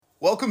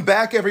Welcome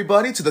back,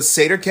 everybody, to the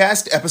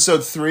Sadercast,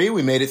 episode 3.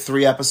 We made it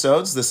 3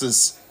 episodes. This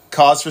is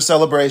cause for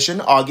celebration.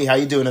 Augie, how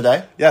you doing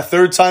today? Yeah,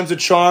 third time's a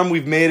charm.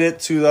 We've made it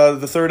to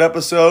the third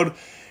episode,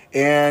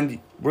 and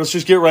let's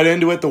just get right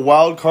into it. The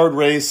Wild Card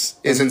Race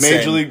It's in insane.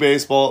 Major League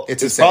Baseball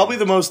It's is insane. probably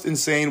the most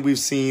insane we've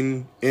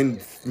seen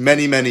in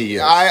many, many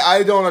years.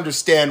 I don't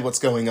understand what's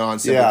going on.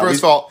 So Yeah, first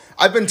of all,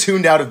 I've been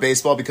tuned out of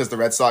baseball because the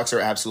Red Sox are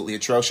absolutely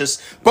atrocious.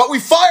 But we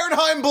fired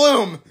Chaim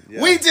Bloom.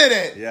 Yeah. We did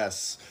it.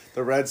 Yes,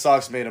 the Red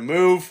Sox made a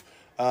move,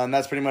 and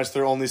that's pretty much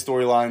their only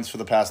storylines for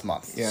the past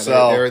month. Yeah,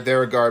 so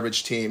they're a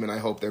garbage team, and I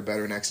hope they're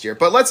better next year.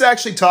 But let's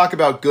actually talk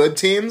about good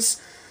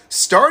teams.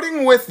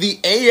 Starting with the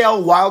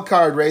AL Wild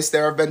Card Race,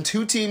 there have been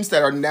 2 teams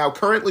that are now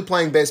currently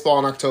playing baseball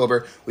in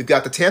October. We've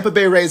got the Tampa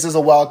Bay Rays as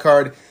a wild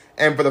card,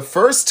 and for the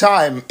first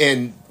time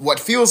in what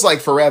feels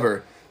like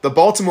forever, the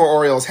Baltimore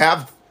Orioles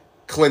have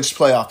clinched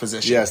playoff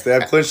position. yes, they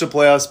have clinched a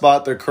playoff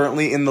spot. They're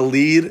currently in the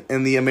lead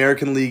in the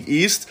American League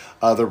East.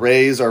 The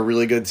Rays are a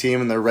really good team,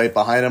 and they're right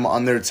behind them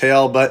on their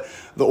tail. But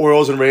the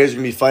Orioles and Rays are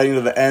going to be fighting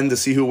to the end to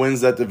see who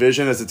wins that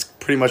division, as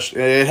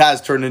it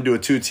has turned into a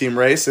 2-team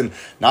race, and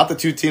not the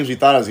 2 teams we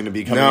thought it was going to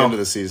be coming into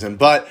the season.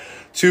 But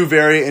 2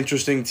 very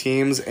interesting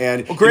teams.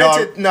 And Well,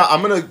 granted,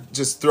 I'm going to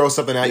just throw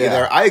something at you Yeah.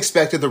 there. I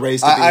expected the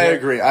Rays to be I there.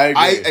 agree.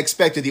 I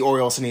expected the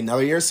Orioles to need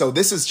another year, so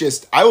this is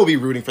just, I will be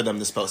rooting for them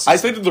this postseason. I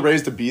expected the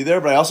Rays to be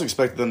there, but I also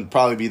expected them to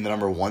probably be the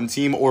number 1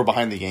 team or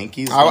behind the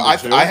Yankees. I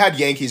number 2. had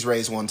Yankees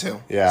Rays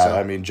 1-2. Yeah, so.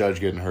 I mean, Judge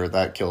getting hurt,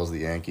 that kills the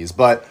Yankees.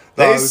 But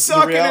They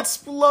suck, and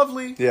it's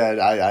lovely. Yeah,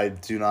 I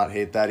do not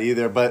hate that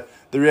either. But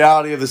the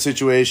reality of the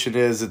situation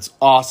is it's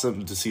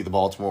awesome to see the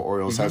Baltimore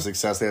Orioles have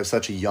success. They have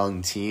such a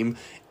young team,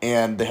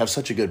 and they have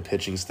such a good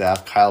pitching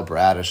staff. Kyle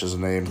Bradish is a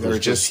name.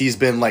 He's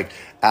been like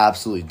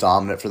absolutely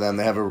dominant for them.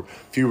 They have a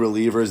few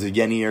relievers, the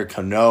Yenier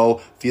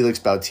Cano, Felix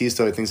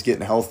Bautista, I think, is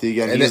getting healthy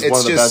again. And He's it's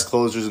one of the just- best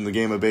closers in the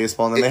game of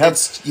baseball. And then they have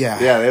they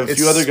have a it's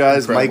few other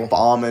guys, incredible. Mike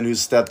Baumann, who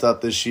stepped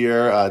up this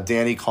year,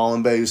 Danny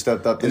Colombe, who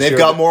stepped up this And year. they've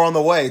got more on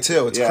the way,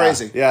 too. It's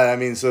crazy. Yeah, I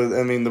mean,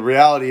 the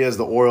reality is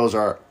the Orioles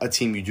are a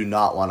team you do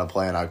not want to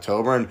play in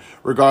October, and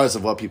regardless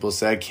of what people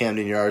said,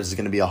 Camden Yards is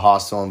going to be a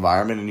hostile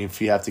environment, and if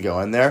you have to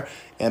go in there,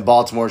 and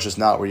Baltimore is just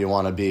not where you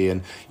want to be.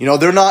 And,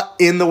 they're not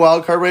in the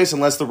wild card race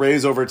unless the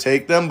Rays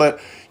overtake them,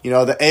 but,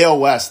 the AL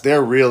West,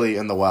 they're really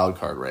in the wild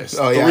card race.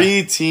 Oh, yeah.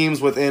 3 teams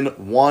within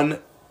 1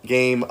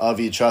 game of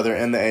each other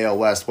in the AL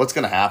West. What's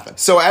going to happen?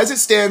 So as it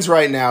stands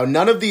right now,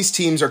 none of these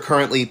teams are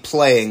currently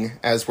playing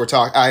as we're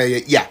talking.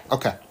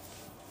 Okay.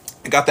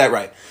 I got that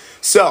right.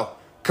 So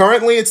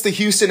currently it's the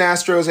Houston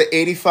Astros at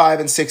 85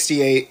 and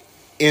 68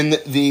 in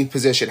the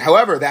position.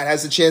 However, that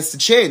has a chance to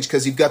change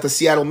because you've got the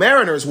Seattle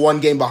Mariners 1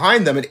 game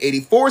behind them at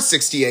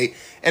 84-68.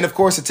 And of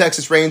course, the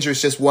Texas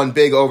Rangers just won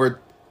big over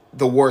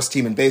the worst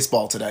team in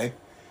baseball today.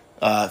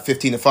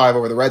 15-5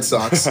 over the Red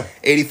Sox,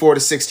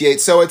 84-68.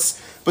 So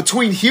it's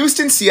between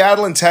Houston,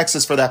 Seattle, and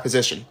Texas for that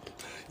position.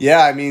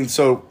 Yeah, I mean,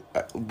 so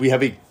we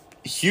have a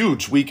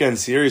huge weekend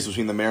series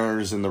between the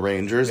Mariners and the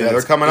Rangers. Yeah, and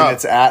they're coming up.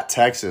 It's at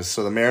Texas,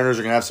 so the Mariners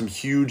are going to have some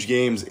huge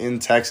games in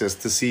Texas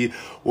to see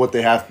what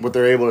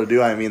they're able to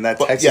do. I mean, that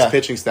Texas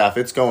pitching staff,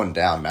 it's going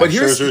down. Max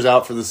Scherzer's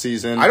out for the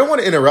season. I don't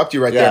want to interrupt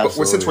you right there, but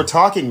absolutely. since we're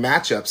talking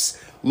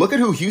matchups, look at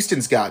who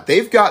Houston's got.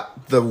 They've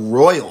got the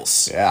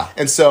Royals. Yeah.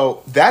 And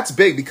so that's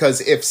big because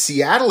if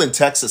Seattle and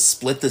Texas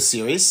split this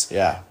series,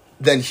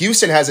 then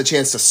Houston has a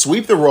chance to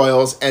sweep the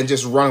Royals and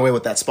just run away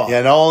with that spot.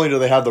 Yeah, not only do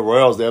they have the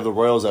Royals, they have the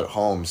Royals at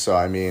home. So,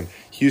 I mean,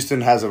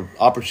 Houston has an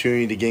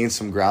opportunity to gain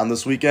some ground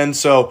this weekend.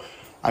 So,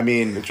 I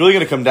mean, it's really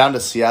going to come down to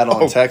Seattle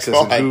and Texas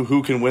and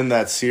who can win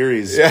that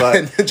series. Yeah,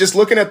 But and just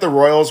looking at the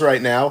Royals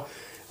right now,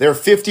 they're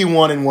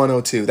 51 and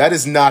 102. That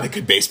is not a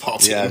good baseball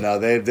team. yeah, no,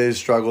 they've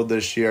struggled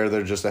this year.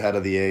 They're just ahead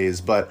of the A's.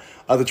 But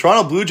the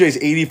Toronto Blue Jays,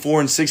 84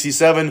 and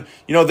 67,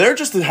 they're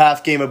just a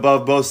half game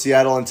above both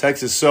Seattle and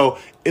Texas. So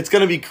it's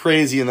going to be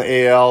crazy in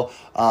the AL.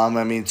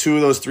 I mean, 2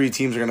 of those 3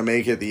 teams are going to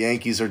make it. The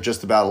Yankees are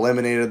just about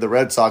eliminated. The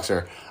Red Sox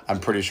are, I'm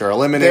pretty sure,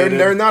 eliminated.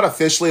 They're not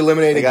officially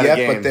eliminated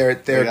yet, but they're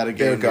garbage.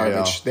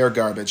 go. They're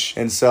garbage.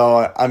 And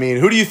so, I mean,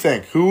 who do you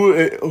think?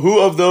 Who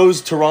of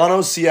those,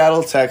 Toronto,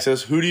 Seattle,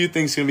 Texas, who do you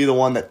think is going to be the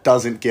one that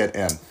doesn't get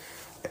in?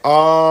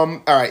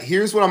 All right,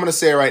 here's what I'm going to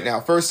say right now.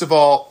 First of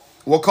all,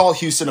 we'll call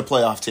Houston a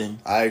playoff team.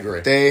 I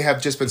agree. They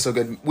have just been so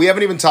good. We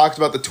haven't even talked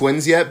about the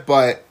Twins yet,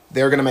 but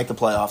they're going to make the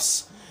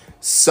playoffs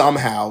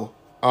somehow.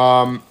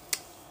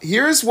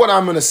 Here's what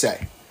I'm going to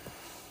say.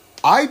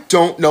 I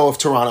don't know if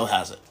Toronto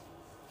has it.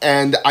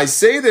 And I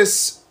say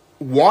this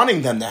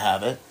wanting them to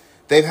have it.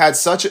 They've had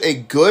such a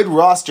good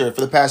roster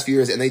for the past few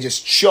years, and they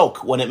just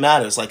choke when it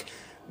matters. Like,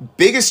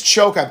 biggest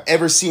choke I've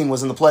ever seen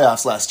was in the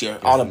playoffs last year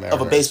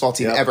of a baseball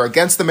team ever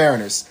against the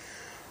Mariners.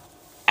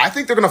 I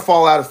think they're going to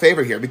fall out of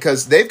favor here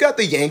because they've got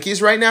the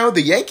Yankees right now.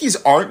 The Yankees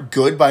aren't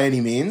good by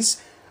any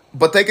means,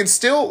 but they can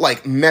still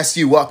mess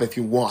you up if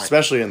you want.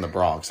 Especially in the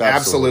Bronx.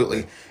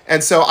 Absolutely.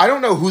 And so I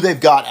don't know who they've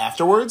got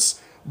afterwards,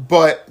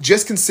 but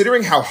just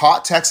considering how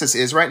hot Texas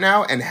is right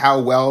now and how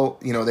well,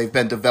 they've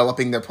been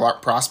developing their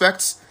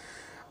prospects,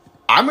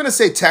 I'm going to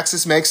say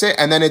Texas makes it,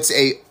 and then it's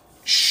a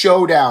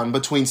showdown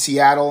between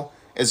Seattle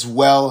as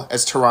well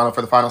as Toronto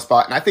for the final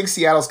spot. And I think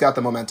Seattle's got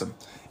the momentum.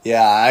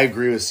 Yeah, I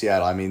agree with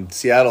Seattle. I mean,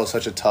 Seattle is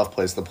such a tough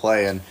place to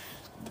play, and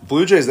the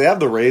Blue Jays, they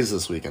have the Rays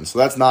this weekend, so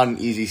that's not an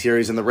easy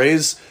series. And the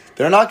Rays,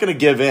 they're not going to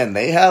give in.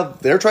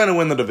 They're trying to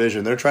win the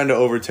division. They're trying to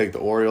overtake the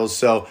Orioles,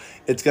 so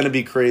it's going to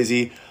be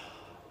crazy.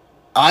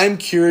 I'm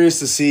curious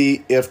to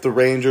see if the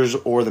Rangers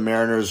or the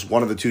Mariners,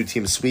 one of the two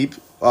teams, sweep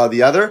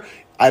the other.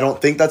 I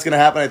don't think that's going to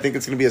happen. I think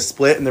it's going to be a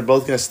split, and they're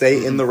both going to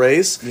stay in the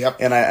race. Yep.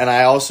 And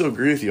I also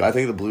agree with you. I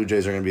think the Blue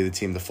Jays are going to be the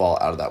team to fall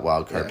out of that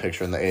wild card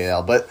picture in the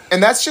AL.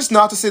 And that's just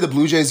not to say the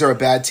Blue Jays are a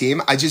bad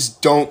team. I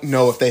just don't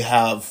know if they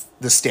have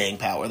the staying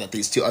power that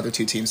these other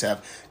two teams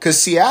have.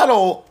 Because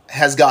Seattle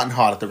has gotten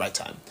hot at the right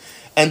time.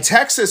 And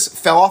Texas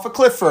fell off a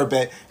cliff for a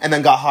bit and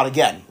then got hot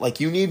again. Like,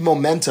 you need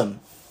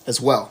momentum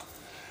as well.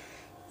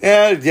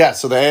 Yeah,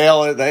 so the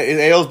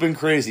AL's been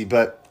crazy,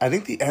 but I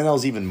think the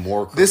NL's even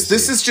more crazy.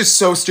 This is just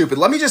so stupid.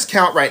 Let me just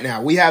count right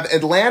now. We have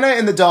Atlanta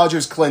and the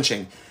Dodgers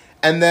clinching,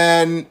 and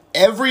then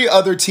every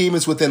other team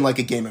is within like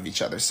a game of each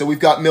other. So we've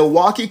got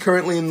Milwaukee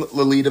currently in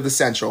the lead of the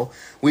Central.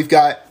 We've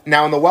got,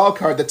 now in the wild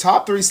card, the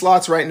top three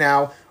slots right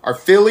now are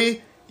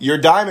Philly, your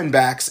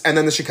Diamondbacks, and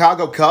then the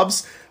Chicago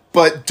Cubs.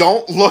 But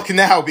don't look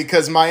now,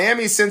 because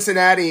Miami,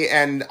 Cincinnati,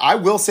 and I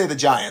will say the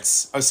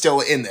Giants are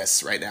still in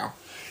this right now.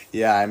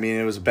 Yeah, I mean,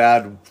 it was a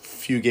bad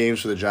few games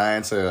for the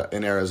Giants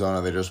in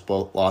Arizona. They just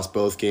lost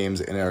both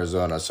games in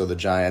Arizona. So the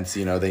Giants,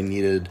 they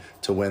needed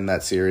to win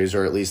that series,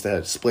 or at least they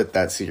had split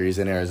that series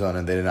in Arizona,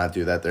 and they did not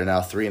do that. They're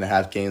now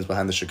 3.5 games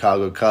behind the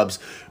Chicago Cubs,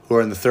 who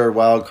are in the third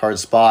wild card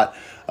spot.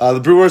 The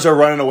Brewers are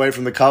running away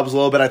from the Cubs a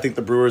little bit. I think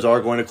the Brewers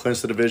are going to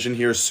clinch the division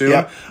here soon.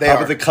 Yep, they are.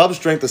 But the Cubs'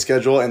 strength of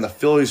schedule and the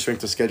Phillies'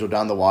 strength of schedule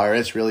down the wire,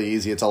 it's really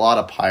easy. It's a lot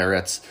of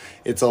Pirates.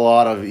 It's a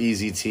lot of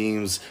easy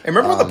teams. And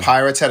remember when the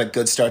Pirates had a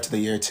good start to the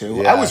year, too?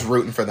 Yeah. I was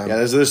rooting for them.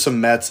 Yeah, there's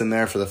some Mets in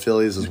there for the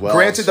Phillies as well.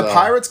 Granted, the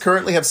Pirates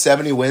currently have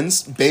 70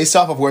 wins based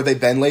off of where they've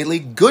been lately.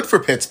 Good for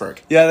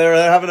Pittsburgh. Yeah, they're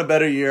having a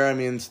better year. I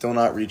mean, still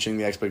not reaching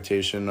the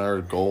expectation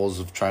or goals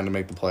of trying to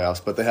make the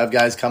playoffs. But they have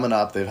guys coming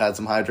up. They've had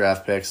some high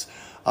draft picks.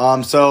 So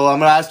I'm going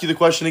to ask you the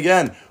question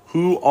again.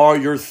 Who are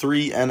your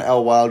 3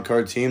 NL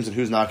wildcard teams, and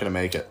who's not going to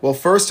make it? Well,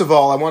 first of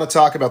all, I want to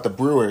talk about the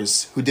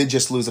Brewers, who did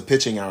just lose a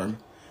pitching arm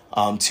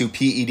to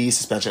PED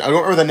suspension. I don't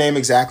remember the name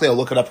exactly. I'll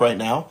look it up right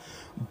now.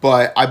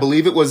 But I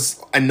believe it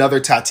was another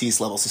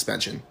Tatis-level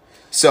suspension.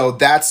 So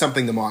that's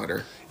something to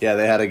monitor. Yeah,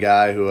 they had a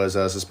guy who was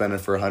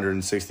suspended for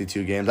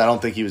 162 games. I don't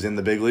think he was in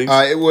the big leagues.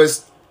 It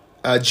was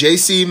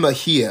J.C.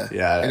 Mejia.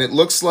 Yeah. And it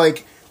looks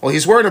like, well,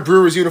 he's wearing a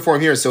Brewers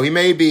uniform here, so he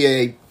may be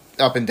a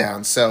up and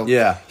down. So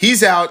yeah,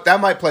 he's out. That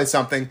might play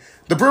something.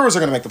 The Brewers are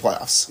going to make the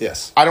playoffs.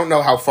 Yes. I don't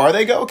know how far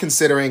they go,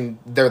 considering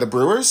they're the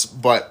Brewers,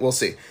 but we'll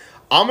see.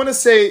 I'm going to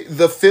say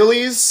the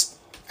Phillies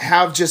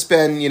have just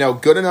been,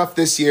 good enough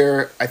this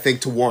year, I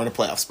think, to warrant a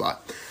playoff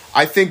spot.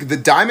 I think the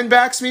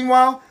Diamondbacks,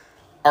 meanwhile,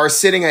 are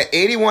sitting at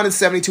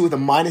 81-72 with a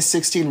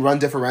 -16 run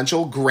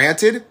differential.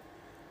 Granted,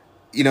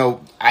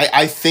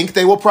 I think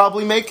they will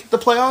probably make the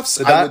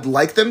playoffs. I would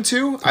like them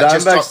to. I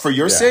just talk for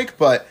your sake,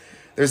 but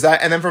there's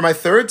that. And then for my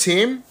third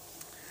team,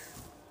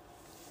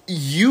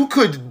 you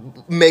could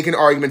make an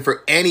argument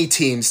for any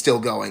team still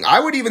going. I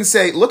would even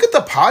say, look at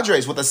the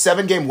Padres with a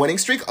 7-game winning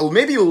streak.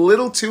 Maybe a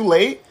little too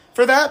late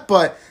for that,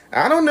 but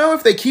I don't know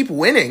if they keep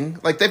winning.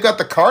 Like, they've got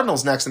the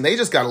Cardinals next, and they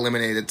just got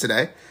eliminated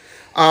today.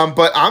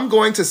 But I'm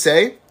going to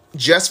say,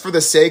 just for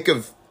the sake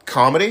of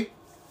comedy,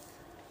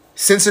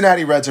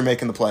 Cincinnati Reds are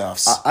making the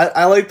playoffs.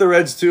 I like the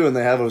Reds, too, and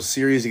they have a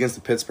series against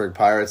the Pittsburgh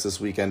Pirates this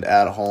weekend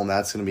at home.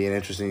 That's going to be an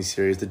interesting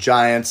series. The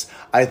Giants,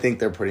 I think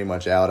they're pretty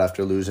much out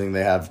after losing.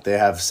 They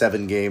have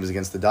 7 games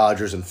against the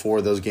Dodgers and 4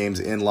 of those games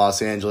in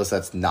Los Angeles.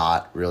 That's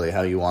not really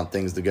how you want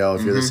things to go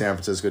if you're the San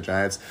Francisco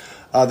Giants.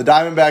 The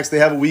Diamondbacks, they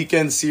have a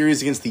weekend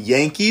series against the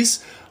Yankees.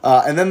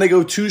 And then they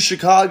go to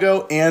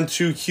Chicago and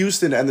to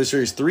Houston to end the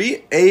series.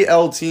 3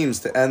 AL teams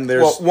to end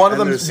their season. One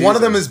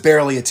of them is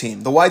barely a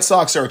team. The White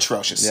Sox are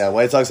atrocious. Yeah,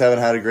 White Sox haven't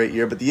had a great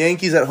year. But the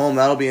Yankees at home,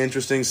 that'll be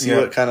interesting. See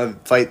what kind of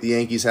fight the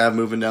Yankees have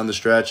moving down the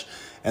stretch.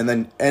 And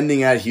then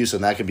ending at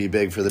Houston, that could be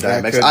big for the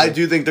Diamondbacks. I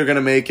do think they're going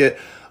to make it.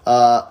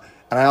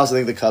 And I also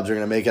think the Cubs are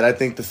going to make it. I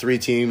think the 3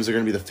 teams are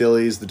going to be the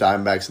Phillies, the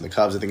Diamondbacks, and the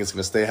Cubs. I think it's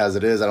going to stay as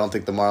it is. I don't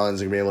think the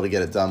Marlins are going to be able to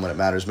get it done when it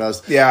matters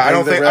most. Yeah, I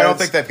don't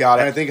think they've got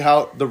it. And I think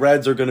how the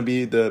Reds are going to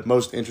be the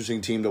most interesting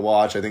team to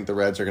watch. I think the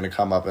Reds are going to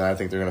come up, and I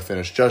think they're going to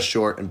finish just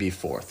short and be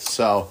 4th.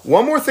 So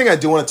one more thing I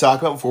do want to talk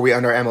about before we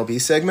end our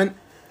MLB segment: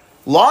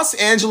 Los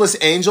Angeles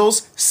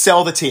Angels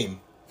sell the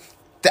team.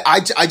 I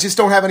just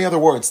don't have any other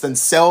words than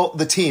sell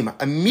the team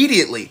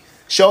immediately.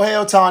 Shohei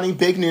Ohtani,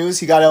 big news.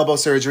 He got elbow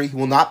surgery. He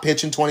will not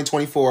pitch in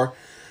 2024.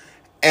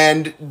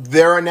 And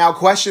there are now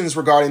questions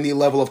regarding the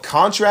level of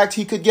contract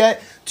he could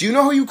get. Do you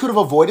know how you could have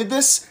avoided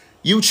this?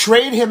 You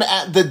trade him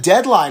at the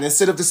deadline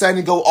instead of deciding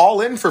to go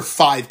all in for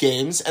 5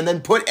 games and then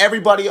put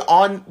everybody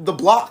on the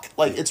block.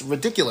 Like, it's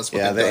ridiculous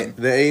what they've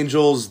done. The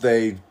Angels,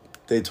 they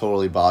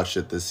totally botched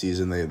it this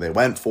season. They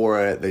went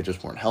for it. They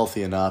just weren't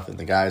healthy enough, and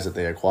the guys that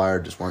they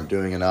acquired just weren't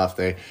doing enough.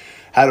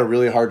 had a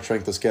really hard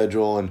strength of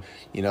schedule, and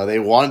they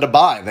wanted to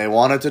buy. They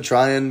wanted to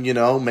try and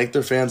make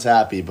their fans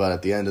happy, but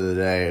at the end of the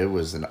day, it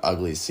was an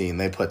ugly scene.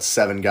 They put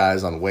 7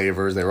 guys on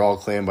waivers. They were all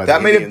claimed by the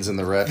Indians and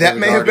the Reds. That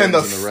may have been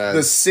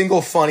the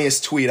single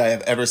funniest tweet I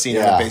have ever seen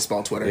on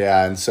baseball Twitter.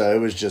 Yeah, and so it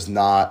was just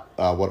not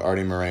what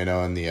Artie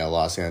Moreno and the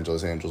Los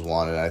Angeles Angels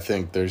wanted. I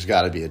think there's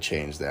got to be a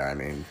change there. I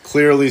mean,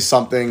 clearly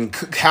something.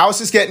 House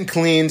is getting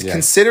cleaned. Yeah.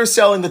 Consider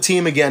selling the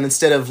team again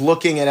instead of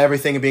looking at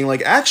everything and being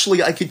like,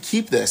 actually, I could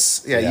keep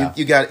this. Yeah.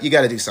 You got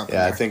to do something.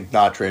 Yeah, there. I think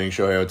not trading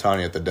Shohei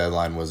Ohtani at the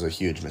deadline was a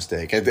huge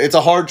mistake. It's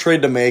a hard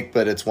trade to make,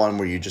 but it's one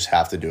where you just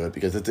have to do it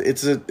because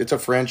it's a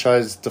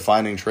franchise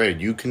defining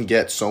trade. You can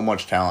get so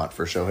much talent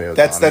for Shohei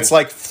Ohtani. That's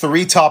like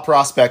 3 top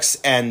prospects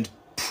and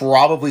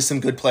probably some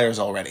good players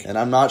already. And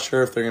I'm not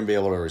sure if they're going to be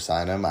able to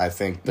resign him. I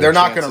think they're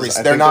not going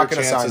to. They're not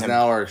going to sign him.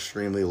 Now are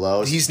extremely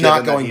low. He's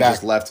not going back. He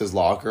just left his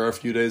locker a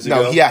few days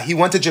ago. No, yeah, he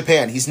went to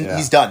Japan. He's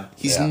done.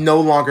 He's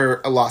no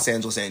longer a Los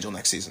Angeles Angel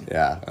next season.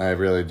 Yeah, I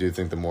really do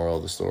think the moral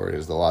of the story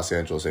is the Los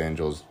Angeles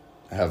Angels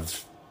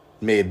have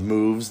made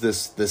moves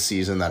this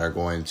season that are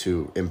going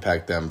to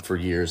impact them for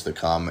years to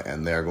come,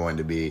 and they're going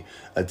to be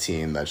a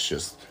team that's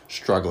just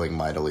struggling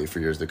mightily for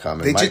years to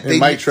come. And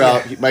Mike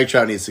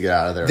Trout needs to get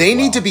out of there. They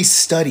need to be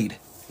studied.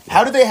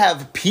 How do they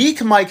have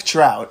peak Mike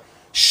Trout,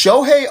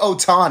 Shohei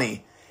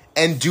Ohtani,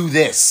 and do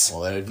this?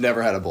 Well, they've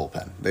never had a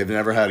bullpen. They've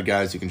never had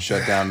guys who can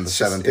shut down in the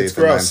 7th, 8th, and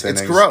 9th innings.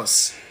 It's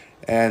gross.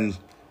 And,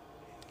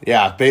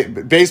 yeah,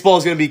 baseball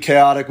is going to be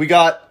chaotic. We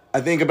got,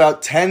 I think,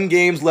 about 10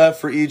 games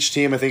left for each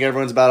team. I think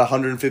everyone's about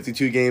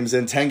 152 games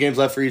in. 10 games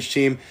left for each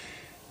team.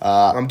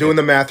 I'm doing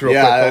the math real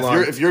quick. Hold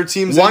on. If your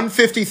team's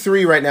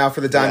 153 right now for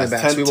the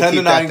Diamondbacks. 10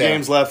 to 9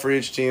 games left for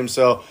each team.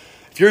 So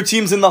if your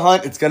team's in the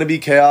hunt, it's going to be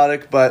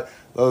chaotic, but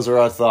those are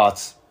our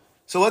thoughts.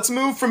 So let's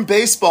move from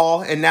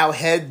baseball and now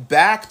head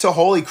back to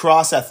Holy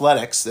Cross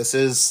Athletics. This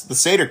is the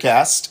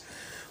Sadercast.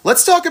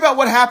 Let's talk about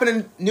what happened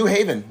in New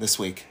Haven this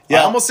week. Yeah.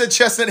 I almost said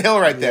Chestnut Hill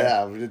right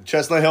there. Yeah,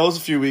 Chestnut Hill was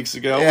a few weeks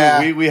ago.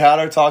 Yeah. We had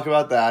our talk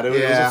about that. It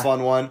was a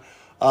fun one.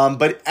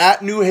 But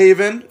at New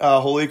Haven,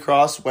 Holy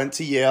Cross went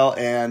to Yale,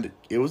 and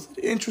it was an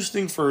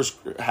interesting first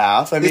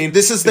half. I mean,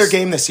 this is their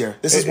game this year.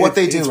 This is what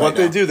they do. It's what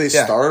they do. They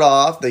start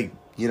off. The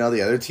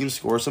other team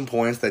scores some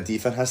points. That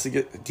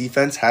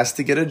defense has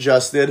to get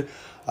adjusted.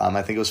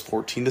 I think it was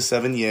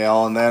 14-7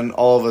 Yale, and then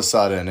all of a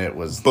sudden it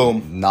was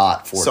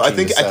not 14-7. So I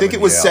think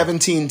it was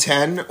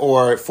 17-10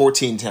 or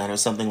 14-10 or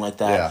something like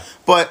that. Yeah.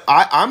 But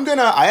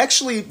I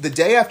actually the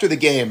day after the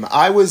game,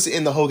 I was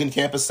in the Hogan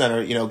Campus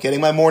Center, getting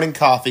my morning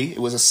coffee. It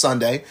was a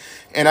Sunday,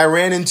 and I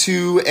ran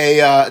into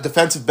a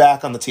defensive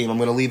back on the team. I'm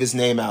going to leave his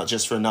name out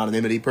just for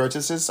anonymity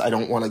purposes. I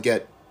don't want to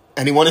get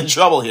anyone in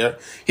trouble here.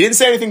 He didn't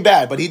say anything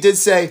bad, but he did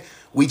say,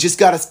 "We just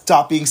got to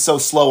stop being so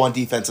slow on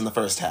defense in the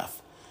first half."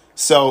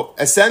 So,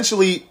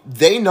 essentially,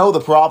 they know the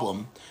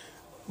problem,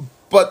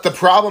 but the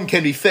problem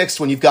can be fixed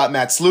when you've got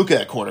Matt Sluka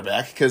at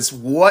quarterback, because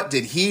what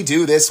did he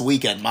do this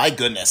weekend? My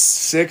goodness.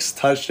 6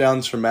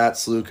 touchdowns for Matt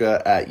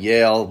Sluka at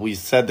Yale. We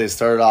said they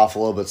started off a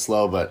little bit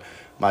slow, but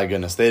my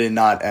goodness, they did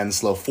not end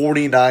slow.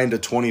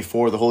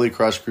 49-24, the Holy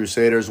Cross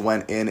Crusaders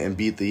went in and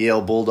beat the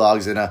Yale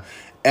Bulldogs in a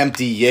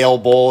empty Yale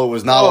Bowl. It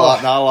was not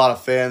a lot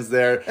of fans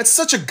there. It's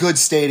such a good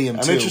stadium,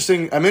 I'm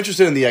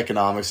interested in the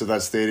economics of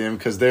that stadium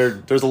because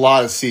there's a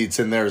lot of seats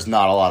and there's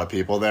not a lot of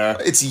people there.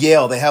 It's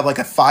Yale. They have like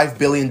a $5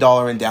 billion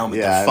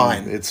endowment. Yeah, they're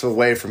fine. It's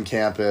away from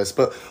campus.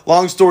 But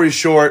long story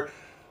short,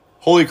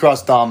 Holy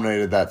Cross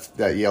dominated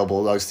that Yale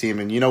Bulldogs team.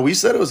 And, we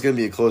said it was going to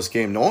be a close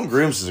game. Nolan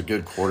Grooms is a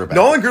good quarterback.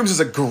 Nolan Grooms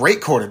is a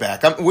great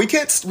quarterback. We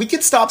can't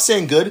stop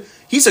saying good.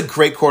 He's a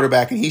great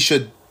quarterback, and he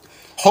should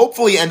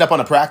hopefully end up on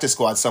a practice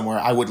squad somewhere,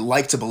 I would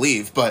like to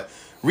believe. But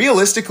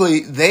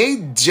realistically,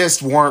 they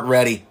just weren't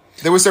ready.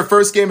 It was their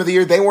first game of the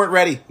year. They weren't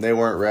ready.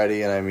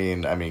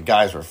 And I mean,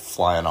 guys were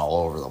flying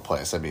all over the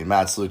place. I mean,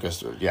 Matt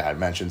Sluka, I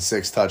mentioned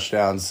 6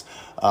 touchdowns.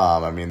 They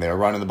were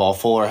running the ball.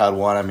 Fuller had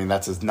 1. I mean,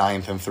 that's his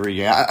 9th in 3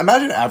 games.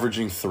 Imagine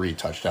averaging 3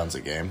 touchdowns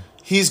a game.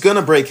 He's going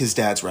to break his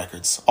dad's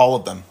records. All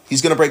of them.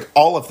 He's going to break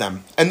all of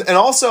them. And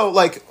also,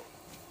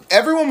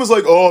 everyone was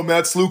like, oh,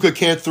 Matt Sluka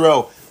can't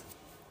throw.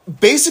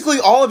 Basically,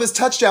 all of his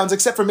touchdowns,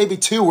 except for maybe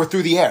 2, were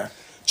through the air.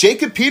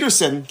 Jacob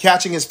Peterson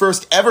catching his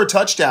first ever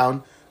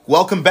touchdown.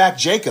 Welcome back,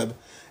 Jacob.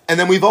 And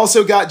then we've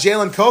also got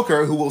Jalen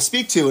Coker, who we'll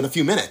speak to in a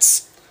few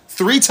minutes.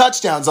 3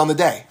 touchdowns on the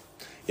day.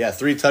 Yeah,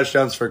 3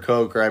 touchdowns for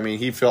Coker. I mean,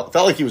 he felt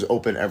like he was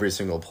open every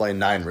single play.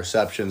 9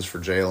 receptions for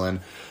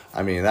Jalen.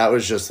 I mean, that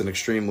was just an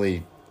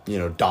extremely,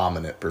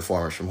 dominant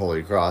performance from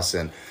Holy Cross.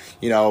 And,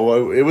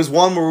 it was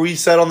one where we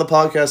said on the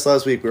podcast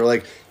last week, we were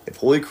like, if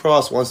Holy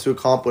Cross wants to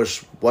accomplish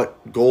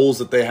what goals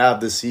that they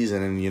have this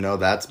season,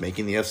 and, that's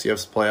making the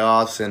FCS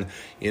playoffs and,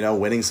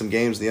 winning some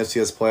games in the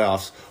FCS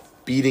playoffs,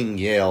 beating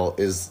Yale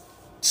is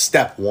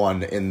step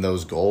 1 in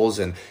those goals,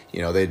 and,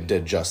 they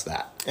did just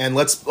that. And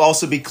let's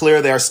also be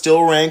clear, they are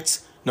still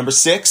ranked number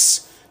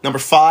 6, number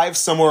 5,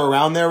 somewhere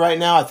around there right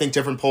now. I think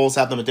different polls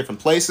have them at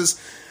different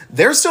places.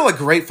 They're still a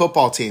great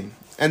football team.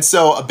 And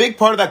so a big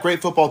part of that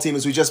great football team,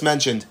 as we just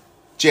mentioned,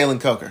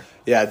 Jalen Coker.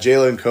 Yeah,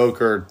 Jalen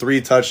Coker,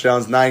 3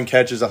 touchdowns, 9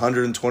 catches,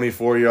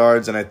 124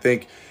 yards, and I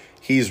think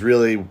he's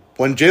really,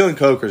 when Jalen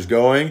Coker's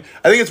going,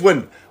 I think it's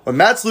when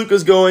Matt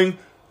Sluka's going,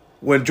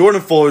 when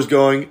Jordan Fuller's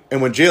going,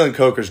 and when Jalen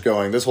Coker's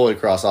going, this Holy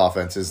Cross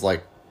offense is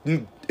like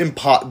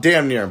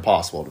damn near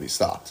impossible to be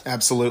stopped.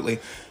 Absolutely.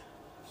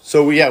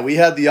 So we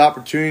had the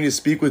opportunity to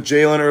speak with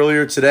Jalen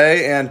earlier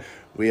today, and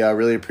we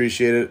really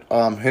appreciated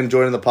him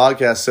joining the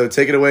podcast. So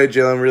take it away,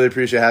 Jalen. Really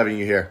appreciate having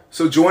you here.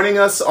 So joining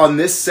us on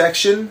this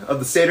section of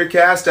the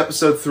Sadercast,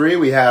 episode 3,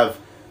 we have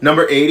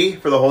number 80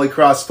 for the Holy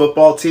Cross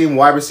football team,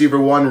 wide receiver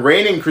 1,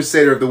 reigning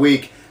Crusader of the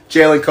Week,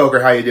 Jalen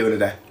Coker. How you doing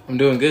today? I'm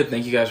doing good.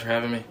 Thank you guys for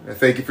having me.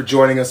 Thank you for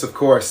joining us, of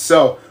course.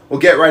 So we'll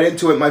get right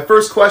into it. My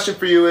first question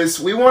for you is,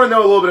 we want to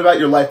know a little bit about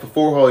your life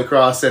before Holy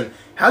Cross, and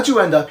how'd you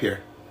end up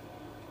here?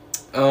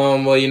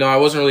 Well, I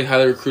wasn't really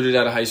highly recruited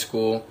out of high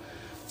school,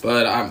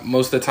 but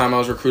most of the time I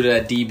was recruited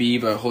at DB,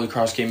 but Holy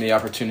Cross gave me the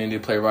opportunity to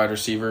play wide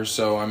receiver.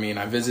 So,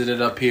 I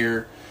visited up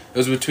here. It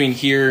was between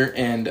here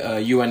and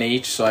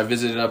UNH, so I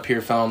visited up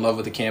here, fell in love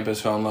with the campus,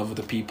 fell in love with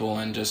the people,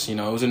 and just, it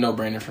was a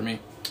no-brainer for me.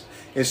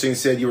 Interesting, you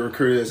said you were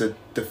recruited as a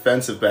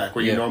defensive back.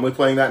 Were you normally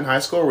playing that in high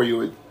school, or were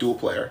you a dual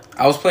player?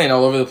 I was playing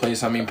all over the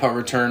place. Punt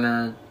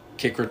returner,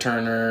 kick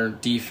returner,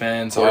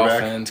 defense,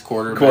 offense,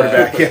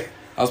 quarterback. Yeah.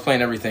 I was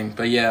playing everything.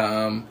 But,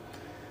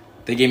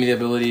 they gave me the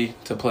ability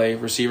to play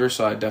receiver,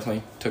 so I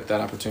definitely took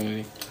that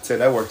opportunity. I'd say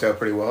that worked out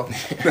pretty well.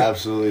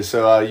 Absolutely.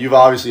 So you've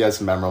obviously had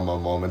some memorable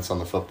moments on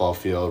the football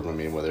field.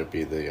 Whether it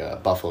be the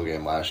Buffalo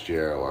game last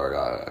year or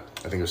I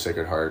think it was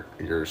Sacred Heart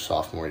your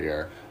sophomore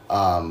year.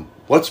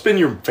 What's been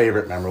your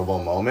favorite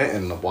memorable moment,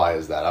 and why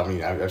is that?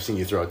 I've seen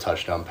you throw a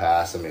touchdown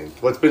pass.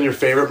 What's been your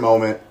favorite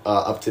moment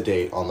up to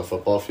date on the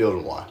football field,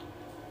 and why?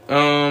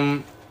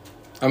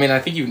 I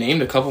think you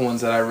named a couple ones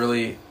that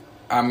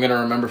I'm going to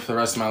remember for the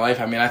rest of my life.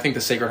 I think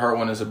the Sacred Heart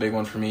one is a big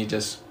one for me,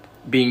 just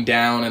being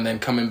down and then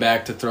coming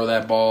back to throw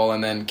that ball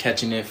and then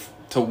catching it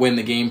to win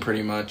the game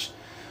pretty much.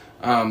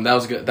 That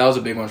was good. That was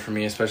a big one for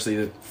me, especially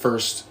the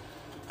first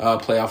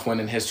playoff win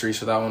in history,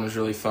 so that one was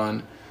really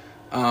fun.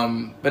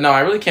 But no, I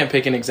really can't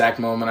pick an exact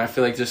moment. I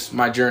feel like just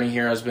my journey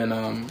here has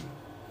been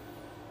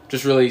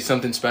just really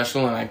something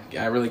special, and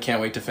I really can't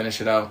wait to finish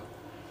it out.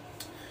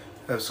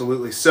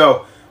 Absolutely.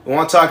 So, we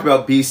want to talk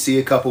about BC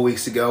a couple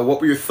weeks ago. What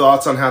were your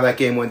thoughts on how that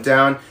game went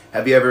down?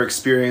 Have you ever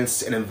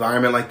experienced an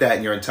environment like that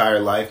in your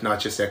entire life, not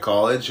just at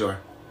college? Or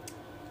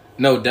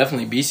No,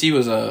 definitely. BC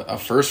was a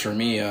first for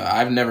me.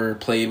 I've never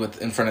played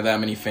in front of that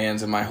many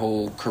fans in my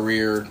whole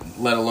career,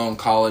 let alone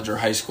college or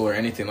high school or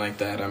anything like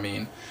that.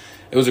 It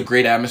was a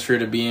great atmosphere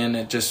to be in.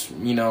 It just,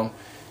 in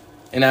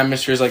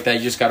atmospheres like that,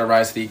 you just got to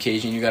rise to the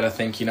occasion. You got to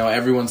think,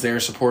 everyone's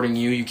there supporting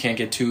you. You can't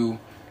get too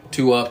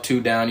up,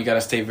 too down. You got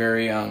to stay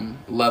very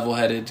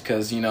level-headed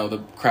because,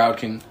 the crowd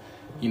can,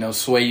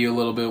 sway you a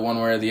little bit one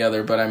way or the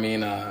other. But,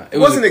 it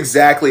wasn't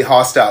exactly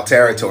hostile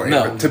territory,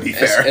 no, to be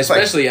fair.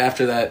 Especially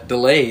after that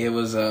delay, it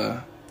was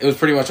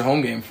pretty much a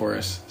home game for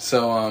us.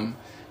 So,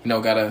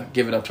 got to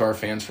give it up to our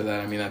fans for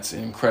that. That's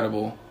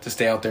incredible to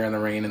stay out there in the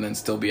rain and then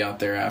still be out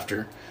there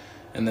after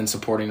and then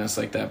supporting us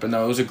like that. But,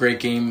 no, it was a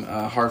great game,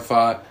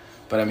 hard-fought.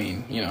 But,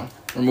 we're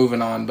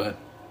moving on, but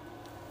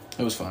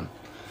it was fun.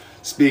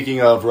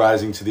 Speaking of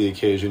rising to the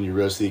occasion, you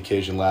rose to the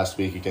occasion last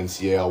week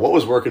against Yale. What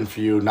was working for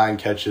you? 9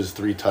 catches,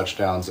 3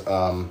 touchdowns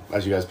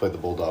as you guys played the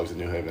Bulldogs in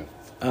New Haven.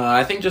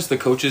 I think just the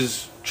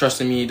coaches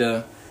trusted me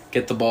to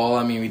get the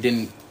ball. We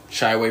didn't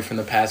shy away from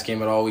the pass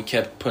game at all. We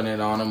kept putting it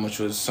on them, which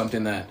was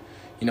something that,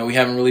 we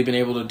haven't really been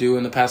able to do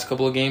in the past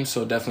couple of games.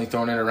 So definitely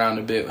throwing it around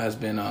a bit has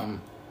been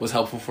was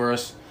helpful for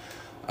us.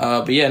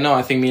 I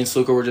think me and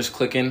Sluka were just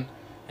clicking,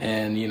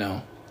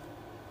 and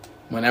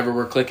whenever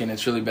we're clicking,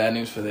 it's really bad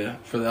news for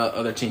the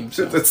other team.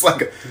 So. It's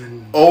like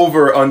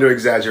over-under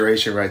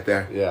exaggeration right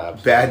there. Yeah.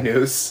 Absolutely. Bad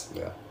news.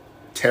 Yeah.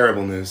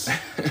 Terrible news.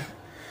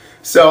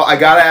 So I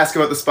got to ask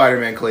about the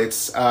Spider-Man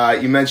cleats.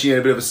 You mentioned you had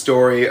a bit of a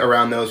story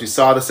around those. We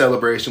saw the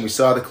celebration. We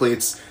saw the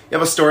cleats. You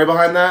have a story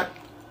behind that?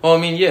 Well,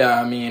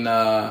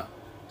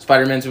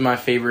 Spider-Man's been my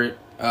favorite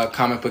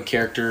comic book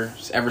character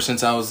ever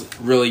since I was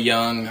really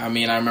young. I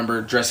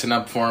remember dressing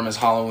up for him as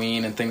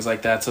Halloween and things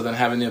like that. So then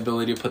having the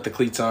ability to put the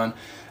cleats on.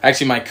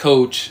 Actually, my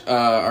coach,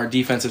 our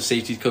defensive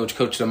safety coach,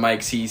 Coach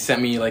DeMikes, he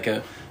sent me like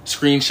a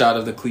screenshot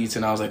of the cleats,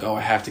 and I was like, oh,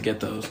 I have to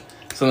get those.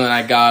 So then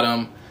I got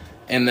them,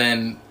 and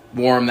then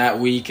wore them that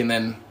week, and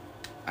then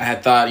I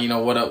had thought,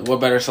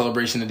 what better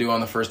celebration to do on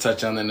the first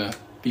touchdown than to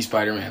be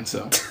Spider-Man.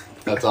 So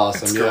that's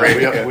awesome. That's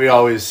great. We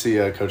always see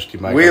Coach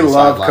DeMike. We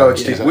love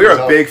Coach D. We're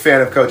a big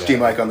fan of Coach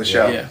DeMike on the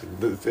show. Yeah.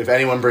 If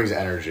anyone brings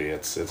energy,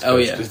 it's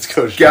Coach. It's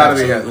Coach.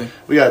 Gotta be.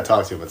 We gotta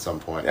talk to him at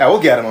some point. Yeah,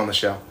 we'll get him on the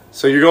show.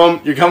 So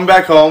you're coming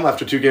back home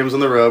after 2 games on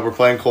the road. We're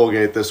playing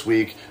Colgate this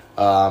week.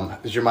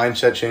 Does your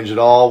mindset change at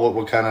all?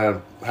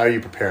 How are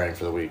you preparing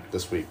for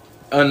this week?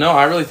 No,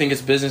 I really think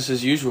it's business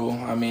as usual.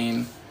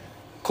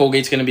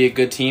 Colgate's going to be a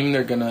good team.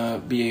 They're going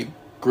to be a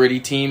gritty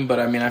team, but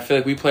I feel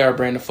like we play our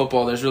brand of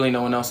football. There's really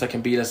no one else that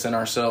can beat us than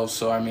ourselves.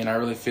 So I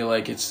really feel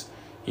like it's,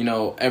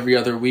 every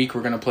other week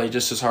we're going to play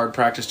just as hard,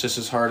 practice just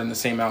as hard, and the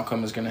same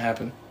outcome is going to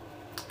happen.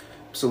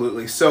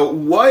 Absolutely. So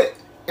what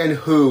and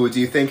who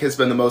do you think has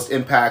been the most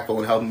impactful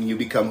in helping you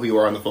become who you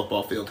are on the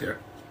football field here?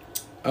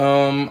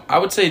 I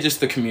would say just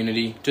the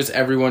community, just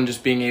everyone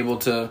just being able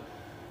to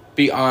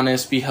be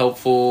honest, be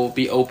helpful,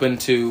 be open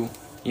to,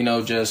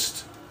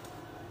 just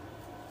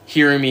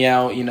hearing me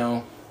out,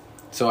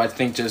 So I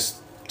think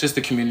just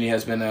the community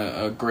has been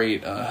a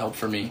great help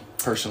for me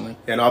personally.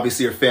 And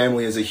obviously your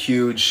family is a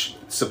huge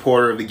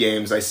supporter of the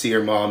games. I see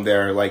your mom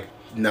there like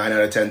 9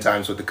 out of 10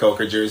 times with the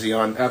Coker jersey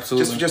on.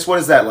 Absolutely. Just what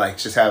is that like?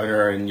 Just having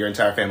her and your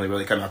entire family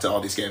really come out to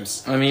all these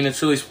games. I mean,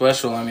 it's really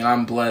special. I mean,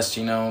 I'm blessed,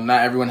 Not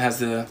everyone has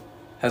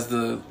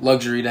the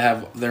luxury to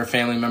have their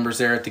family members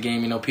there at the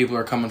game. People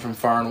are coming from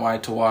far and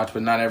wide to watch,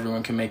 but not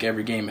everyone can make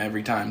every game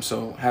every time.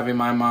 So having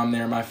my mom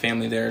there, my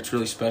family there, it's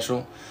really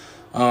special.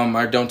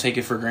 I don't take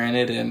it for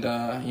granted, and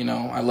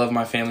I love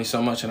my family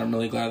so much, and I'm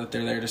really glad that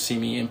they're there to see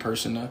me in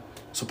person to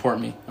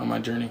support me on my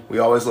journey. We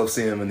always love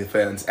seeing them in the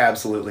fans.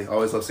 Absolutely.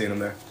 Always love seeing them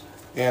there.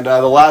 And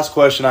the last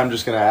question I'm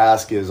just going to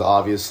ask is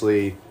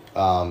obviously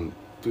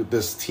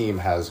this team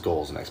has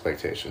goals and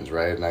expectations,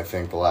 right? And I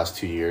think the last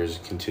 2 years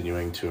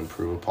continuing to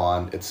improve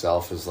upon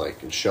itself is like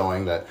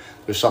showing that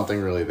there's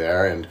something really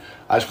there. And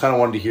I just kind of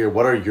wanted to hear,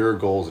 what are your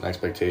goals and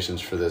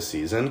expectations for this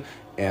season,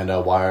 and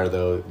why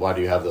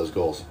do you have those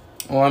goals?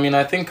 Well, I mean,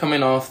 I think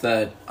coming off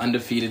that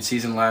undefeated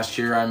season last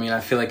year, I mean, I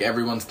feel like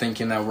everyone's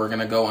thinking that we're going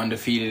to go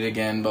undefeated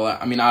again.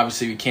 But, I mean,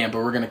 obviously we can't,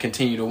 but we're going to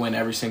continue to win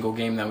every single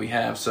game that we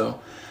have.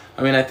 So,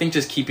 I mean, I think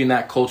just keeping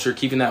that culture,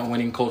 keeping that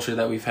winning culture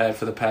that we've had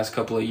for the past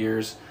couple of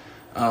years,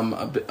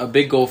 a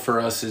big goal for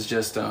us is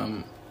just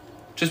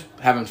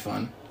having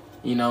fun.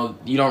 You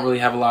don't really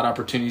have a lot of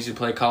opportunities to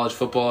play college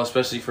football,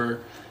 especially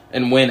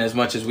and win as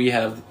much as we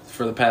have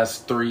for the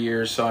past 3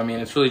 years. So, I mean,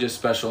 it's really just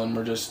special, and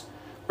we're just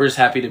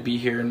happy to be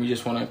here, and we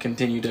just want to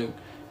continue to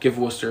give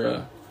Worcester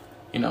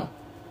a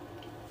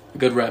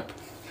good rep.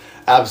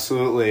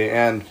 Absolutely.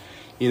 And,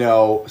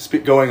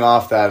 going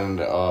off that,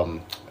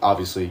 and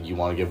obviously you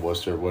want to give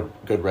Worcester a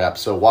good rep.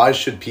 So why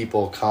should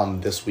people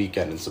come this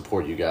weekend and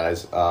support you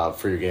guys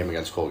for your game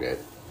against Colgate?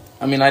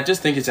 I mean, I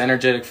just think it's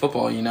energetic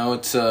football.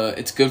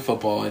 It's good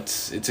football.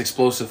 It's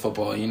explosive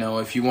football.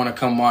 If you want to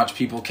come watch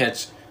people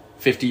catch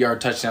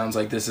 50-yard touchdowns,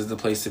 like, this is the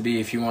place to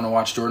be. If you want to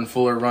watch Jordan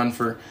Fuller run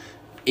for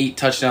 8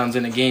 touchdowns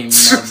in a game,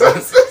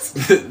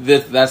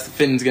 that's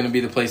Fitton's going to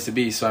be the place to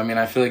be. So, I mean,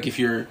 I feel like if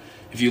you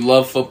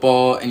love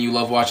football and you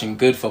love watching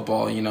good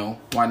football,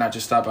 why not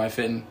just stop by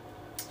Fitton?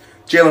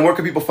 Jalen, where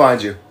can people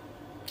find you?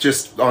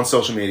 Just on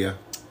social media.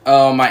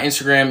 My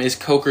Instagram is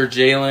Coker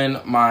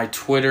Jalen. My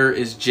Twitter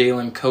is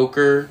Jalen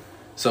Coker.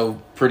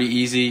 So pretty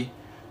easy.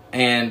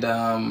 And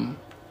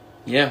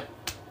yeah.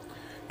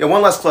 Yeah.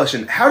 One last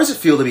question: how does it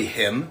feel to be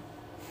him?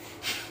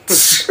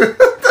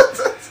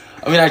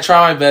 I mean, I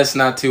try my best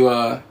not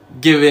to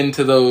give in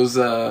to those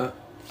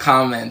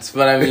comments,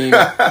 but I mean,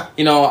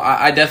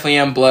 I definitely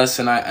am blessed,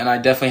 and I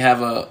definitely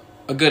have a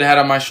good head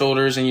on my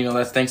shoulders, and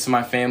that's thanks to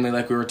my family,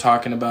 like we were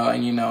talking about,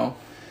 and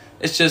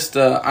it's just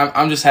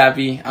I'm just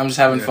happy, I'm just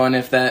having fun.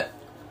 If that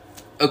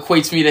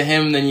equates me to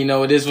him, then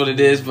it is what it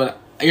is, but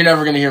you're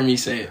never going to hear me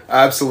say it.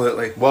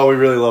 Absolutely. Well, we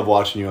really love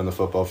watching you on the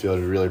football field.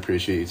 We really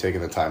appreciate you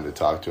taking the time to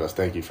talk to us.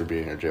 Thank you for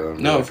being here, Jalen.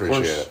 No, really of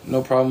course. It.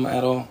 No problem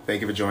at all.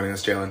 Thank you for joining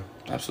us, Jalen.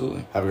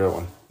 Absolutely. Have a good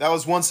one. That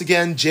was once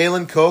again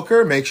Jalen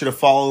Coker. Make sure to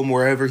follow him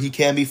wherever he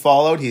can be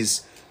followed.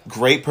 He's a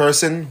great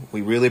person.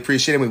 We really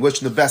appreciate him. We wish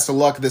him the best of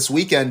luck this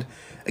weekend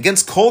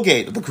against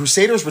Colgate. The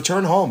Crusaders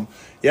return home.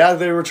 Yeah,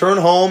 they return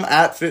home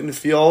at Fitton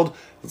Field.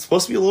 It's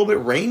supposed to be a little bit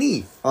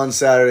rainy on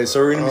Saturday, so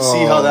we're going to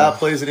see how that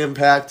plays an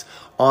impact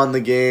on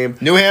the game.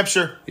 New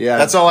Hampshire. Yeah.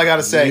 That's all I got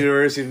to say.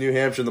 University of New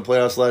Hampshire in the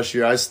playoffs last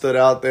year. I stood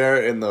out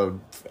there in the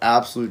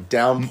absolute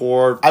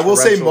downpour. I will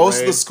say most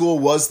rain. of the school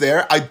was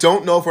there. I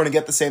don't know if we're going to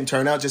get the same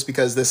turnout just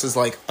because this is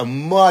like a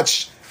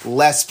much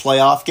less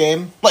playoff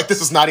game. Like,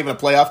 this is not even a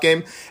playoff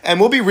game.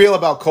 And we'll be real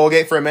about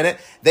Colgate for a minute.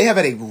 They have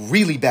had a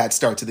really bad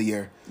start to the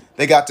year.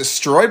 They got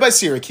destroyed by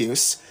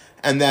Syracuse.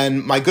 And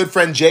then my good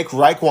friend Jake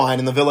Reichwein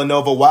and the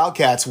Villanova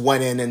Wildcats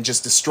went in and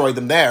just destroyed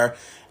them there.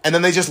 And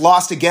then they just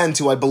lost again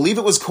to, I believe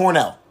it was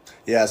Cornell.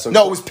 Yeah, so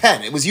no, it was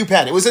Penn. It was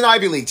UPenn. It was an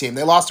Ivy League team.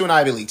 They lost to an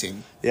Ivy League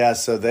team. Yeah,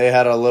 so they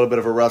had a little bit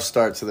of a rough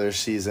start to their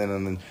season.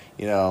 And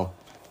then,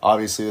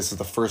 obviously this is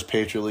the first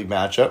Patriot League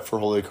matchup for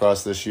Holy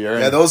Cross this year.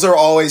 Yeah, those are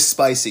always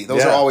spicy.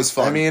 Those are always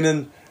fun. I mean,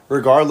 and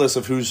regardless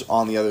of who's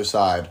on the other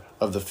side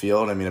of the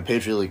field, I mean, a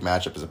Patriot League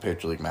matchup is a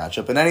Patriot League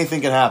matchup, and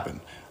anything can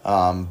happen.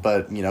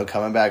 But,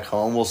 coming back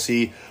home, we'll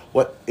see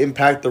what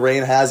impact the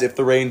rain has. If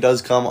the rain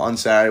does come on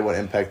Saturday, what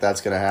impact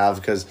that's going to have.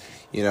 Because,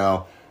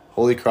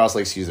 Holy Cross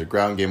likes to use their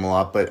ground game a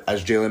lot. But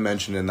as Jalen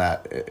mentioned in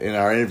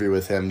our interview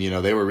with him,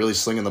 they were really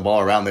slinging the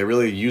ball around. They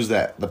really used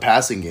the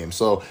passing game.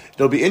 So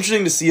it'll be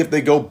interesting to see if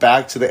they go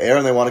back to the air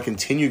and they want to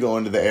continue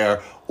going to the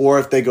air, or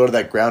if they go to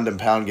that ground and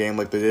pound game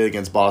like they did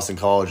against Boston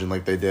College and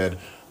like they did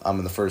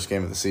in the first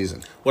game of the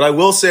season. What I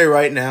will say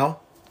right now,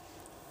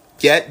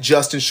 get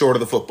Justin Short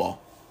of the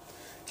football.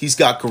 He's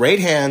got great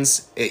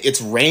hands.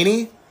 It's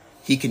rainy.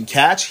 He can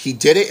catch. He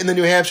did it in the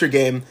New Hampshire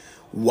game.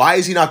 Why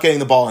is he not getting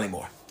the ball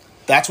anymore?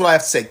 That's what I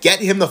have to say. Get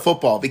him the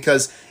football,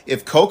 because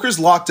if Coker's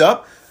locked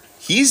up,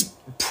 he's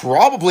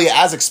probably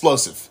as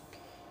explosive.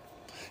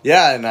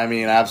 Yeah, and I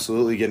mean,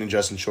 absolutely getting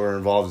Justin Shorter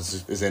involved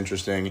is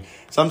interesting.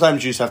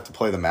 Sometimes you just have to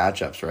play the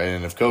matchups, right?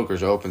 And if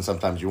Coker's open,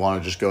 sometimes you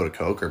want to just go to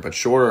Coker. But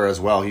Shorter as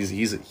well,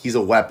 he's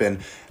a weapon.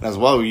 And as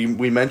well,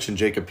 we mentioned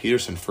Jacob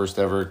Peterson, first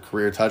ever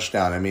career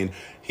touchdown. I mean,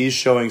 he's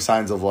showing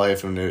signs of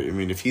life. And I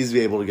mean, if he's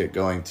able to get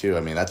going too, I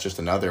mean, that's just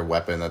another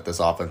weapon that this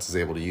offense is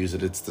able to use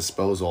at its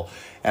disposal.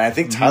 And I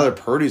think Tyler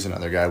Purdy's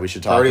another guy we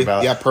should talk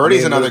about. Yeah,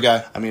 Purdy's another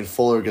guy. I mean,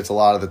 Fuller gets a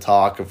lot of the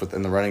talk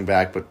within the running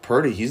back, but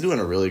Purdy, he's doing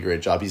a really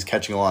great job. He's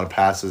catching a lot of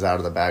passes out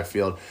of the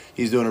backfield.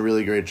 He's doing a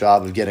really great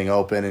job of getting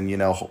open and,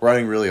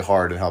 running really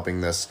hard and helping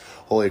this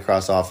Holy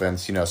Cross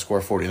offense, score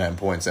 49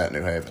 points at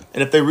New Haven.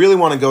 And if they really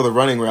want to go the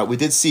running route, we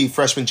did see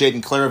freshman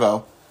Jaden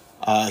Clairvaux.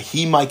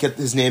 He might get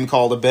his name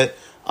called a bit.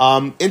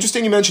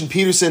 Interesting you mentioned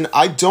Peterson.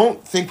 I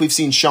don't think we've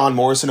seen Sean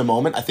Morris in a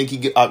moment. I think he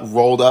got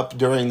rolled up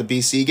during the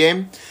BC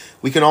game.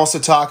 We can also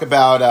talk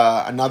about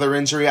another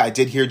injury. I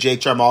did hear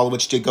Jake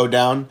Jarmolowicz did go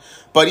down.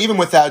 But even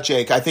without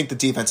Jake, I think the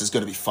defense is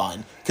going to be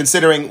fine.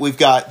 Considering we've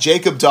got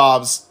Jacob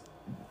Dobbs,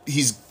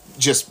 he's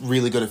just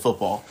really good at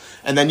football.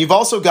 And then you've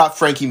also got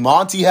Frankie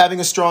Monty having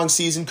a strong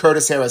season,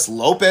 Curtis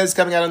Harris-Lopez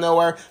coming out of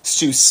nowhere,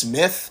 Stu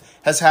Smith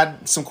has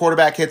had some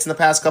quarterback hits in the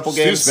past couple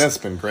games. Stu Smith's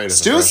been great.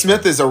 Stu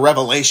Smith is a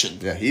revelation.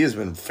 Yeah, he has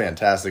been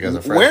fantastic as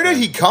a freshman. Where did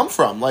he come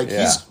from? He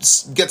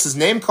gets his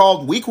name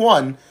called week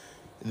 1.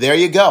 There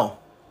you go.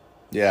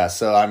 Yeah,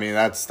 so I mean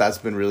that's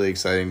been really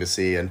exciting to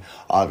see, and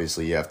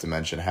obviously you have to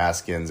mention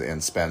Haskins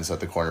and Spence at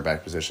the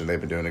cornerback position. They've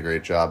been doing a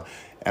great job.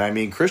 And I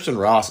mean, Christian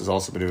Ross has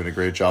also been doing a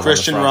great job.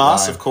 Christian on the front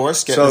Ross, line. of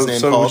course, getting his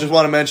name called. called. We just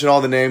want to mention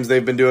all the names.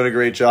 They've been doing a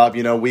great job.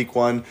 Week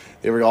 1,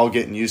 they were all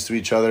getting used to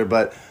each other,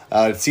 but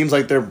it seems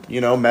like they're,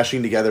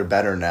 meshing together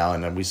better now.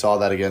 And we saw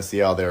that against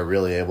Yale. They were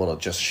really able to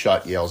just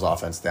shut Yale's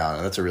offense down.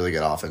 And that's a really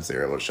good offense they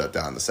were able to shut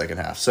down in the second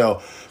half.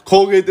 So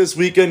Colgate this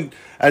weekend,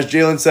 as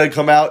Jalen said,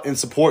 come out and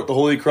support the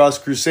Holy Cross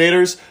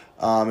Crusaders.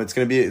 It's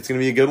gonna be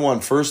a good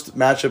one. First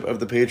matchup of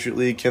the Patriot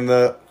League. Can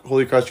the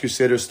Holy Cross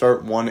Crusaders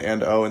start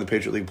 1-0 in the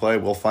Patriot League play?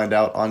 We'll find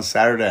out on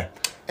Saturday.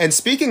 And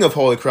speaking of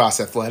Holy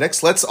Cross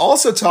athletics, let's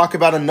also talk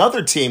about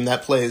another team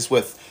that plays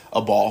with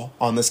a ball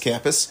on this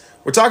campus.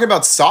 We're talking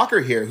about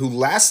soccer here, who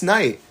last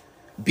night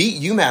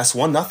beat UMass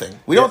 1-0.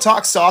 We don't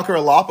talk soccer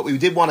a lot, but we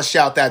did want to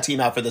shout that team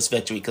out for this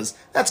victory because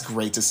that's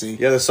great to see.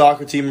 Yeah, the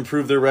soccer team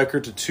improved their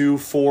record to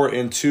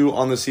 2-4-2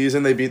 on the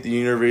season. They beat the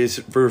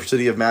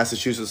University of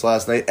Massachusetts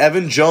last night.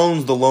 Evan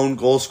Jones, the lone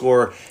goal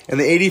scorer, in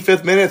the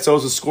 85th minute. So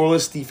it was a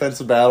scoreless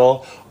defensive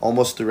battle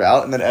almost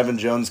throughout. And then Evan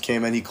Jones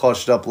came in. He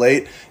clutched up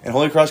late. And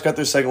Holy Cross got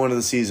their second win of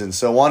the season.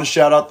 So I want to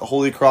shout out the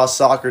Holy Cross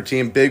soccer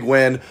team. Big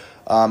win.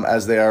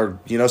 As they are,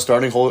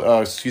 starting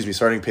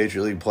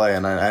Patriot League play,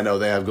 and I know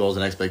they have goals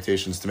and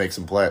expectations to make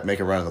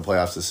a run in the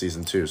playoffs this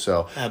season too.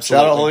 So absolutely.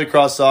 Shout out Holy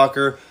Cross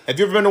Soccer. Have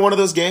you ever been to one of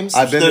those games?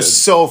 I've been. They're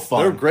so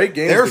fun. They're great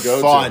games. They're to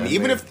go fun. to.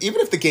 Even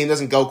if the game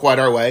doesn't go quite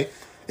our way,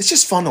 it's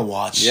just fun to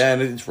watch. Yeah,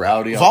 and it's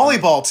rowdy.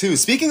 Volleyball too.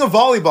 Speaking of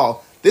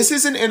volleyball, this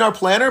isn't in our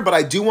planner, but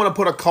I do want to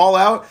put a call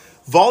out.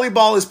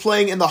 Volleyball is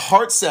playing in the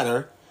Hart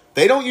Center.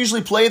 They don't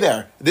usually play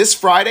there. This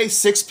Friday,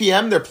 6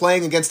 p.m., they're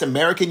playing against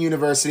American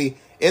University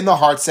in the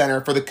Hart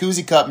Center for the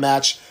Koozie Cup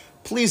match.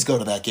 Please go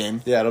to that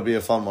game. Yeah, it'll be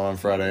a fun one on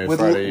Friday.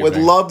 Would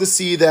love to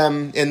see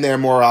them in there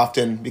more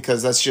often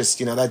because that's just,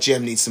 that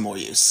gym needs some more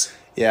use.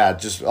 Yeah,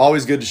 just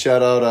always good to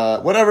shout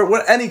out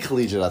any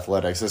collegiate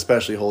athletics,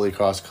 especially Holy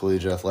Cross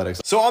collegiate athletics.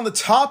 So on the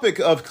topic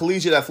of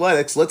collegiate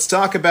athletics, let's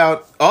talk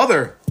about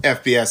other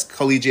FBS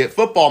collegiate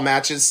football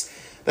matches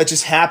that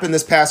just happened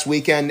this past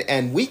weekend,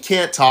 and we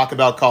can't talk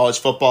about college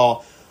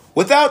football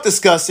without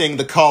discussing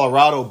the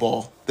Colorado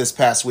Bowl this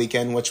past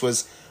weekend, which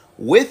was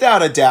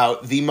without a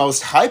doubt the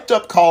most hyped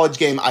up college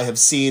game I have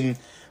seen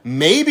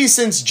maybe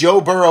since Joe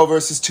Burrow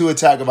versus Tua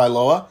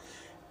Tagovailoa,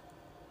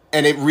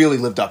 and it really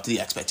lived up to the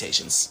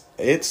expectations.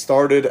 It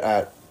started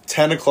at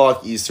 10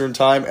 o'clock Eastern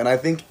time, and I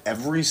think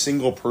every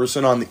single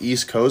person on the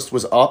East Coast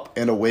was up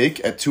and awake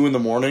at 2 in the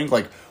morning,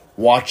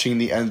 watching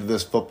the end of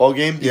this football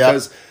game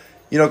because,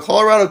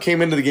 Colorado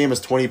came into the game as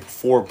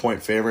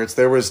 24-point favorites.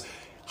 There was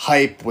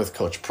hype with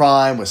Coach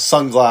Prime, with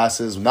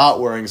sunglasses,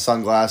 not wearing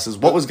sunglasses.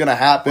 What was going to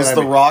happen? Was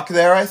The Rock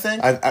there, I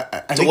think?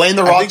 Dwayne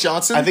The Rock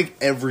Johnson? I think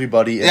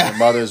everybody and their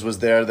mothers was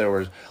there. There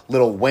was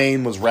Lil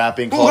Wayne was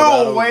rapping.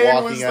 Colorado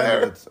walking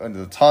into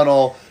the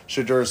tunnel.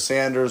 Shadur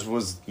Sanders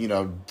was,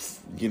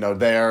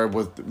 there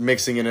with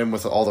mixing it in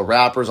with all the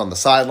rappers on the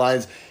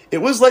sidelines. It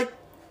was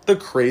the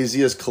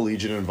craziest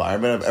collegiate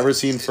environment I've ever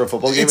seen for a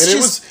football game.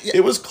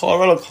 It was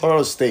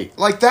Colorado State.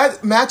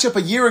 That matchup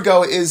a year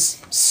ago is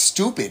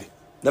stupid.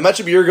 That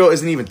matchup a year ago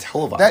isn't even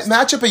televised. That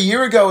matchup a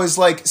year ago is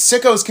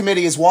Sicko's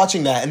committee is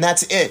watching that, and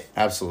that's it.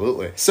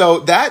 Absolutely.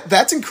 So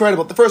that's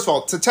incredible. First of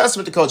all, it's a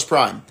testament to Coach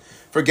Prime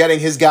for getting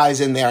his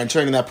guys in there and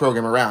turning that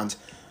program around.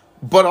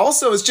 But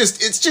also, it's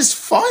just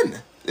fun.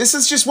 This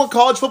is just what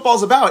college football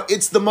is about.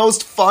 It's the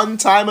most fun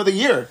time of the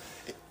year.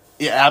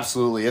 Yeah,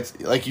 absolutely. It's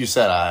like you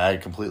said. I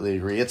completely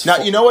agree. It's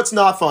you know what's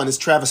not fun is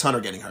Travis Hunter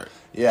getting hurt.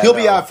 Yeah, he'll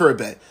be out for a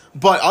bit.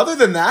 But other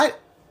than that,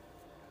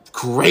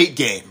 great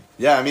game.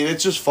 Yeah, I mean,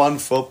 it's just fun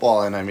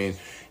football, and I mean,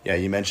 yeah,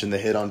 you mentioned the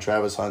hit on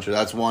Travis Hunter.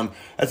 That's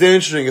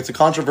interesting. It's a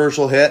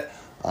controversial hit.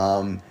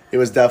 It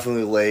was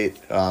definitely late,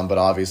 but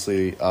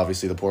obviously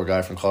the poor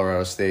guy from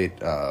Colorado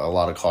State. A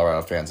lot of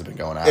Colorado fans have been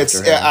going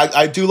after him.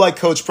 I do like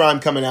Coach Prime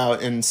coming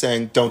out and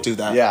saying, "Don't do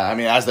that." Yeah, I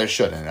mean, as they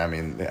shouldn't. I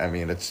mean,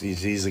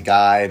 he's a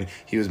guy, and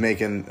he was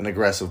making an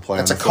aggressive play.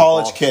 It's a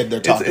college kid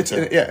they're talking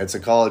to. Yeah, it's a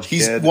college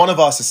He's kid. He's one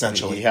of us,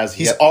 essentially.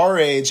 He's our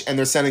age, and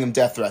they're sending him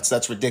death threats.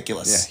 That's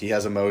ridiculous. Yeah, he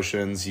has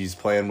emotions. He's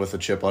playing with a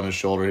chip on his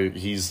shoulder.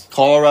 He's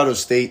Colorado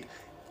State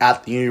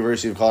at the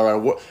University of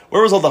Colorado.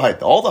 Where was all the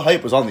hype? All the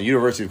hype was on the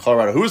University of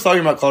Colorado. Who was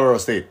talking about Colorado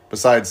State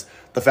besides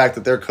the fact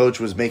that their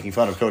coach was making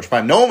fun of Coach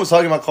Prime? No one was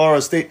talking about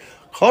Colorado State.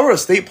 Colorado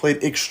State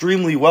played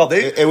extremely well.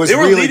 They were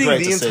really leading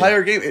great the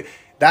entire game.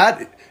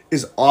 That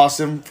is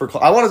awesome for.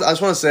 I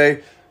just want to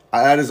say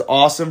that is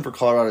awesome for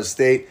Colorado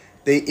State.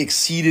 They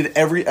exceeded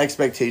every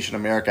expectation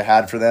America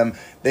had for them.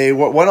 They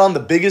went on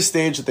the biggest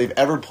stage that they've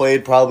ever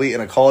played, probably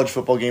in a college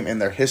football game in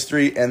their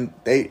history, and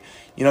they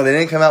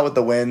didn't come out with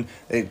the win.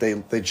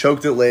 They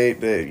choked it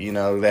late. They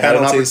had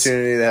an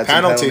opportunity. They had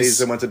some penalties.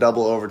 They went to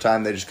double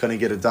overtime. They just couldn't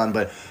get it done.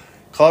 But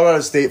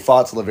Colorado State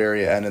fought to the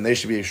very end, and they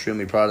should be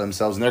extremely proud of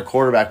themselves. And their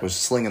quarterback was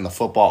slinging the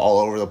football all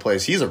over the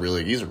place. He's a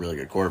really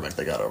good quarterback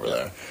they got over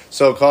there.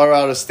 So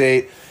Colorado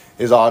State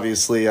is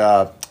obviously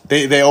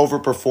they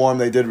overperformed.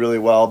 They did really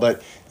well,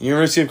 but the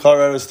University of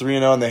Colorado is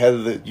 3-0, and they head to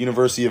the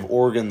University of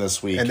Oregon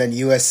this week. And then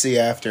USC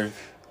after.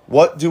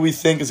 What do we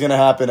think is going to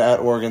happen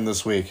at Oregon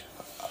this week?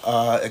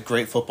 A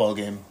great football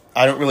game.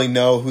 I don't really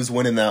know who's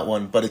winning that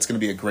one, but it's going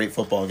to be a great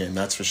football game,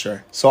 that's for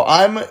sure. So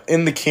I'm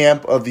in the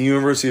camp of the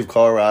University of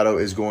Colorado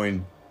is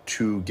going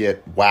to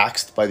get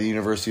waxed by the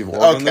University of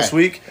Oregon this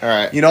week. All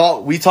right.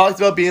 We talked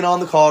about being on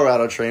the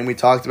Colorado train. We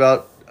talked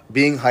about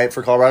being hyped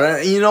for Colorado.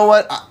 And you know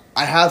what?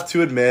 I have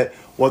to admit,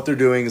 what they're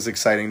doing is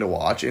exciting to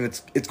watch, and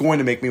it's going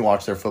to make me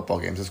watch their football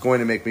games. It's going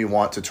to make me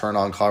want to turn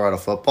on Colorado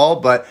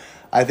football, but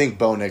I think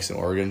Bo Nix and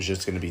Oregon is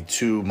just going to be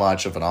too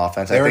much of an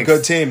offense. They're a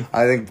good team.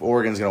 I think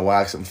Oregon's going to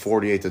wax them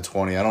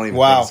 48-20. I don't even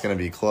think it's going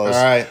to be close.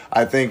 All right.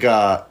 I think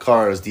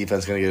Colorado's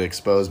defense is going to get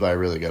exposed by a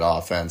really good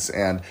offense,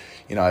 and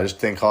I just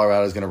think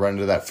Colorado is going to run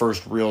into that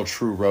first real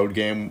true road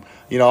game.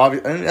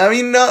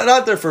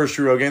 Not their first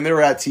true road game. They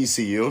were at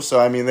TCU,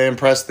 so they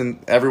impressed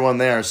everyone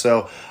there.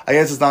 So I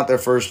guess it's not their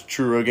first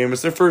true road game.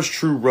 It's their first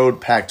true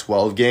road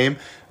Pac-12 game,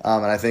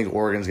 and I think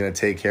Oregon's going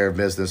to take care of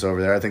business over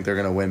there. I think they're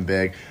going to win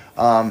big.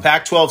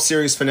 Pac-12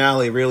 series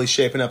finale really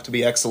shaping up to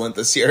be excellent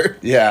this year.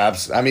 Yeah,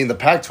 the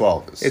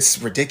Pac-12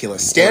 it's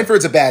ridiculous.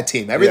 Stanford's a bad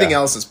team. Everything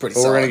else is pretty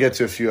solid. We're going to get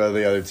to a few of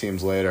the other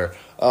teams later.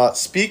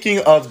 Speaking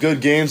of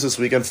good games this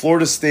weekend,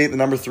 Florida State, the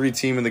number 3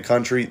 team in the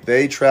country,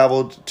 they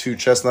traveled to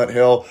Chestnut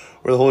Hill,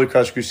 where the Holy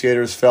Cross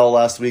Crusaders fell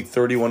last week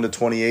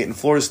 31-28, and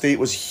Florida State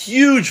was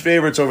huge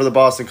favorites over the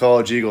Boston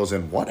College Eagles.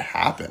 And what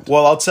happened?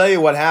 Well, I'll tell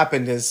you what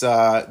happened is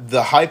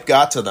the hype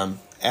got to them,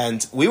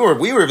 and we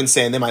were even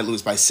saying they might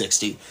lose by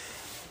 60.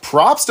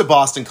 Props to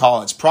Boston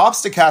College.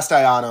 Props to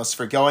Castellanos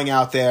for going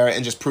out there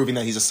and just proving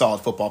that he's a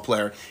solid football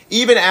player,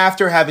 even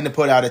after having to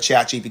put out a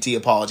ChatGPT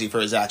apology for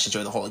his actions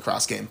during the Holy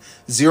Cross game.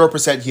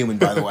 0% human,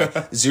 by the way.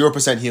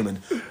 0% human.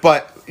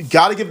 But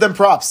got to give them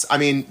props.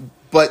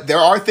 But there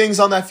are things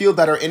on that field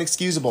that are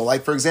inexcusable.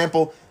 Like, for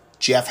example,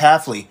 Jeff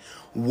Hafley.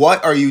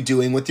 What are you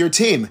doing with your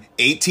team?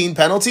 18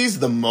 penalties,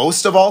 the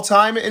most of all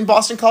time in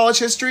Boston College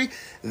history?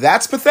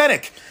 That's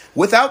pathetic.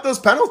 Without those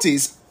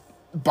penalties,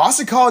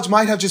 Boston College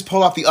might have just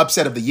pulled off the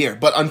upset of the year,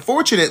 but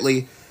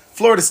unfortunately,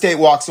 Florida State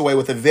walks away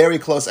with a very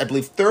close, I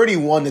believe,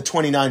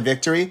 31-29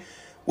 victory,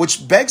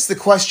 which begs the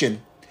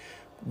question,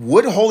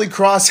 would Holy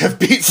Cross have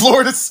beat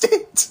Florida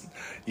State?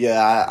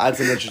 Yeah,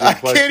 that's an interesting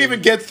question. I can't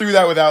even get through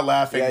that without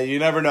laughing. Yeah, you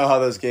never know how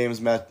those games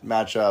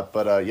match up,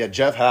 but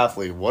Jeff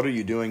Hafley, what are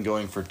you doing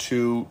going for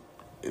 2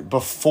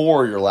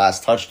 before your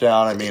last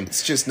touchdown?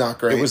 It's just not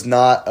great. It was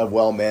not a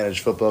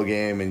well-managed football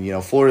game.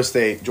 And, Florida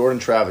State, Jordan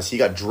Travis, he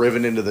got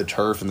driven into the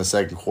turf in the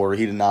second quarter.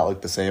 He did not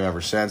look the same ever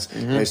since.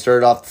 Mm-hmm. They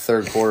started off the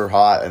third quarter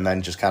hot and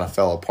then just kind of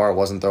fell apart.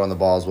 Wasn't throwing the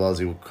ball as well as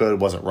he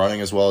could. Wasn't running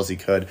as well as he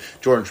could.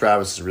 Jordan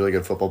Travis is a really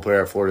good football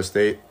player at Florida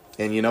State.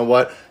 And you know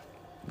what?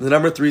 The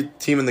number 3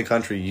 team in the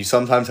country, you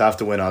sometimes have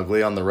to win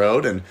ugly on the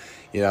road. And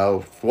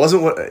it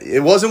wasn't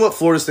what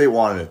Florida State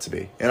wanted it to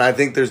be. And I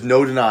think there's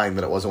no denying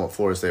that it wasn't what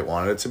Florida State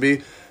wanted it to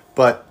be.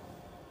 But,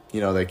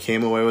 they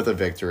came away with a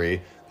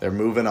victory. They're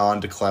moving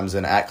on to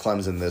Clemson at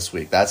Clemson this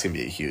week. That's going to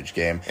be a huge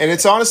game. And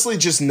it's honestly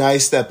just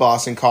nice that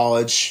Boston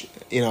College,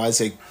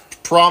 as a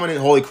prominent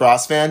Holy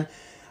Cross fan,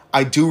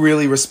 I do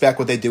really respect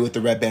what they do with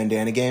the red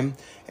bandana game.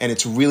 And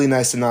it's really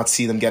nice to not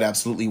see them get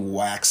absolutely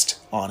waxed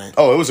on it.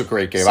 Oh, it was a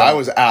great game. So,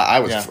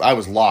 I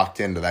was locked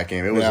into that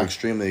game. It was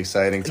extremely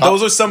exciting.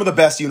 Those are some of the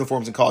best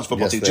uniforms in college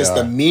football, too. Just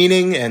the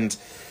meaning and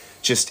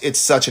just it's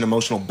such an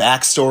emotional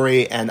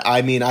backstory. And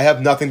I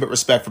have nothing but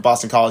respect for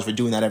Boston College for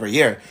doing that every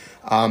year.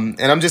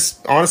 And I'm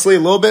just honestly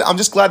I'm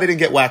just glad they didn't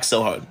get waxed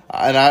so hard.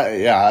 And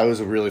it was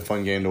a really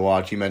fun game to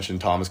watch. You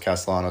mentioned Thomas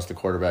Castellanos, the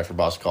quarterback for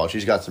Boston College.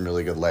 He's got some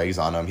really good legs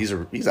on him.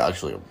 He's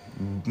actually a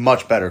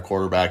much better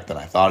quarterback than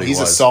I thought he was.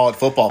 He's a solid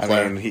football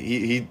player.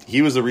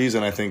 He was the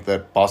reason I think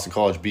that Boston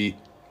College beat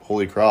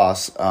Holy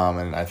Cross,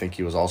 and I think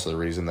he was also the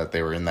reason that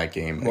they were in that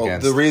game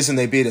against. The reason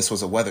they beat us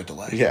was a weather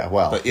delay. Yeah,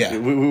 well, but yeah,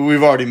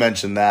 we've already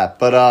mentioned that,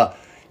 but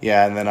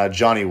yeah, and then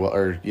Johnny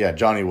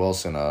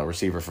Wilson,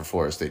 receiver for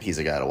Florida State, he's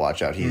a guy to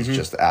watch out. He's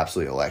just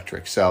absolutely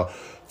electric. So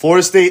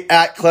Florida State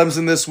at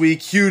Clemson this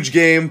week, huge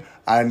game.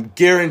 I'm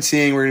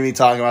guaranteeing we're going to be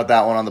talking about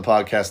that one on the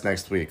podcast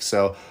next week.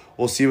 So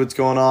we'll see what's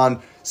going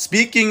on.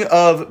 Speaking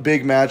of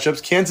big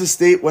matchups, Kansas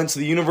State went to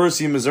the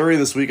University of Missouri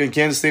this week, and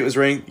Kansas State was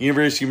ranked.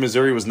 University of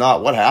Missouri was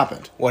not. What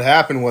happened? What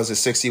happened was a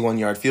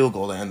 61-yard field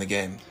goal to end the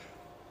game.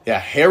 Yeah,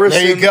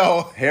 Harrison. There you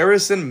go.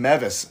 Harrison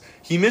Mevis.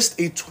 He missed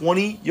a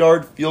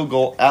 20-yard field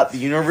goal at the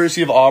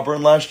University of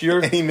Auburn last year,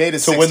 and he made it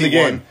to win the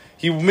game.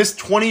 He missed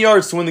 20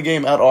 yards to win the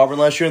game at Auburn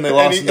last year, and they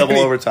lost in double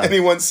overtime. And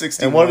he won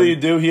 61. And what did he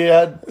do? He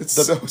had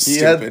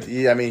stupid.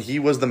 He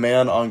was the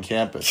man on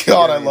campus.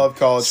 God, I love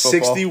college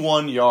football.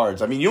 61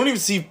 yards. I mean, you don't even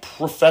see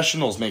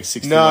professionals make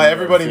 61. No,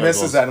 everybody field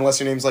misses goals. that unless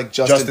your name's like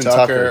Justin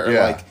Tucker or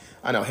like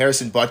I know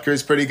Harrison Butker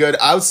is pretty good.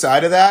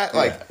 Outside of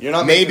that, you're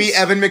not maybe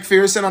Evan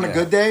McPherson on a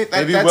good day.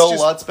 Maybe Will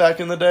Lutz back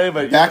in the day,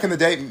 but back in the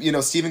day,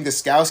 Stephen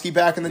Gostkowski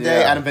back in the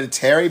day, Adam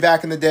Vinatieri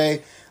back in the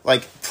day.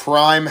 Like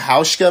Prime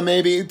Hauschka,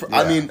 maybe. Yeah.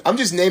 I mean, I'm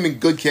just naming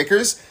good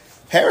kickers.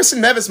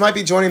 Harrison Mevis might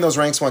be joining those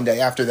ranks one day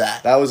after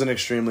that. That was an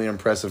extremely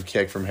impressive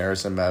kick from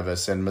Harrison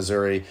Mevis. And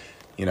Missouri,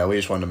 we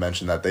just wanted to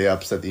mention that they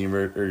upset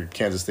the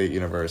Kansas State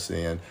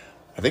University. And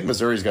I think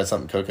Missouri's got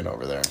something cooking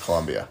over there in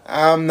Columbia.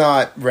 I'm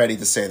not ready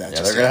to say that.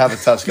 Yeah, they're going to have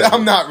a tough schedule.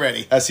 I'm not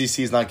ready.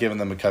 SEC's not giving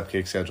them a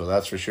cupcake schedule,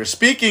 that's for sure.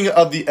 Speaking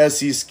of the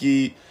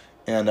SEC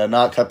and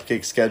not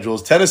cupcake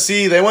schedules,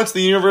 Tennessee, they went to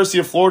the University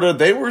of Florida.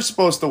 They were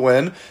supposed to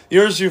win. The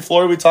University of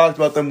Florida, we talked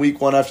about them week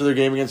 1 after their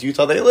game against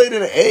Utah. They laid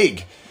an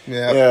egg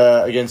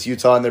against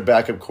Utah and their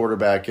backup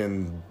quarterback,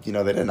 and they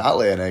did not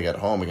lay an egg at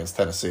home against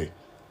Tennessee.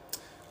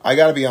 I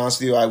got to be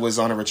honest with you, I was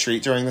on a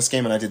retreat during this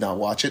game and I did not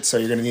watch it, so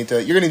you're going to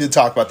need to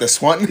talk about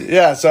this one.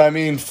 Yeah, so I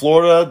mean,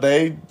 Florida,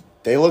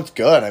 they looked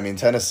good. I mean,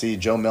 Tennessee,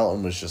 Joe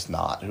Milton was just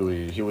not who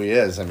he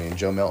is. I mean,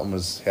 Joe Milton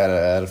had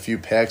a few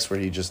picks where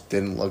he just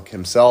didn't look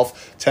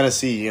himself.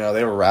 Tennessee,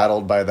 they were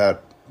rattled by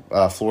that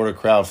Florida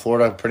crowd.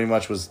 Florida pretty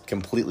much was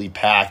completely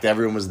packed.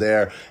 Everyone was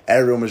there.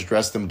 Everyone was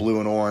dressed in blue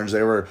and orange.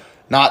 They were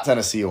not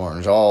Tennessee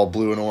orange, all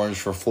blue and orange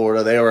for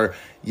Florida. They were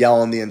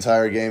yelling the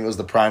entire game. It was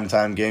the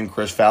primetime game.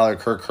 Chris Fowler,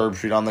 Kirk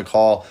Herbstreit on the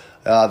call.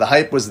 The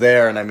hype was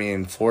there, and I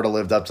mean, Florida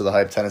lived up to the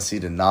hype. Tennessee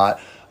did not.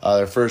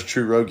 Their first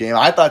true road game.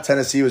 I thought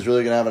Tennessee was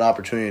really going to have an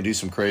opportunity to do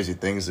some crazy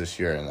things this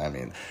year, and I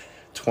mean,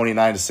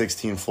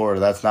 29-16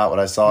 Florida. That's not what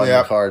I saw in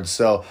the cards.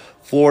 So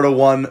Florida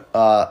won.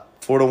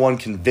 Florida won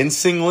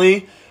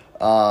convincingly.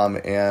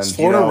 And is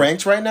Florida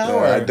ranked right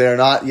now? They're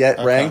not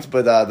yet ranked,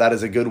 but that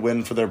is a good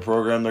win for their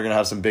program. They're going to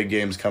have some big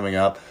games coming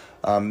up.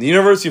 The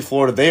University of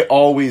Florida, they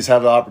always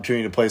have the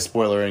opportunity to play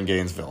spoiler in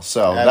Gainesville.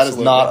 So that is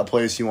not a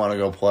place you want to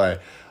go play.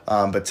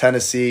 But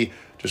Tennessee,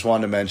 just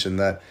wanted to mention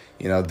that,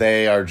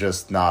 they are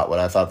just not what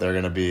I thought they were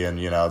going to be. And,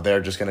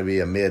 they're just going to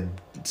be a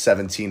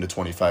mid-17 to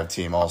 25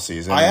 team all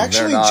season. I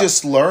actually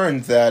just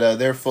learned that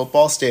their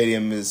football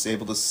stadium is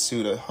able to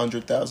suit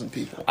 100,000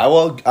 people. I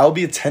will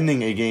be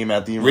attending a game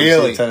at the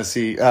University of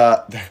Tennessee.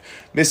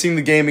 Missing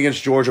the game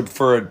against Georgia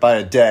by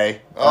a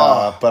day.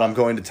 But I'm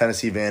going to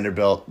Tennessee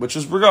Vanderbilt, which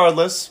is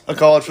regardless a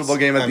college football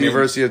game at the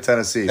University of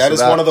Tennessee. That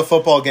is one of the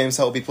football games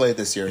that will be played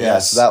this year. Yeah,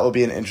 so that will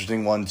be an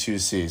interesting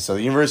 1-2 So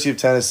the University of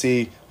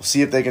Tennessee, we'll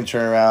see if they can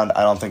turn around.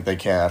 I don't think they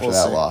can after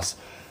that loss.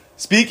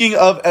 Speaking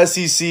of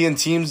SEC and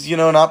teams,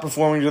 not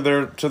performing to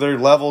their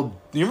level,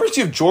 the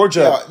University of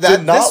Georgia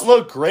did not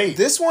look great.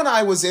 This one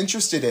I was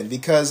interested in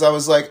because I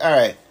was like, all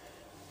right,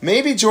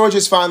 maybe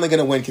Georgia's finally going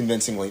to win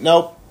convincingly.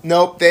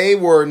 Nope, they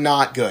were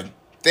not good.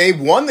 They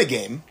won the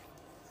game,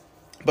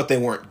 but they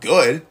weren't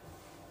good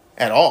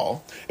at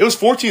all. It was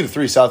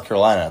 14-3 South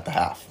Carolina at the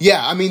half.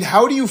 Yeah, I mean,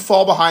 how do you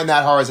fall behind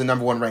that hard as a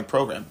number 1 ranked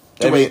program?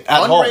 At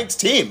unranked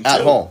team,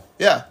 at home.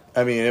 Yeah.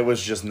 I mean, it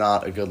was just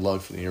not a good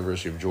look for the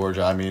University of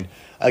Georgia. I mean,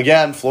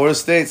 again, Florida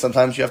State,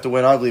 sometimes you have to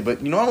win ugly,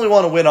 but you normally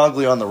want to win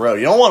ugly on the road.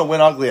 You don't want to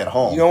win ugly at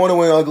home. You don't want to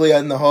win ugly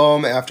in the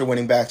home after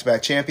winning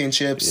back-to-back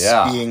championships,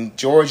 being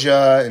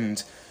Georgia,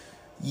 and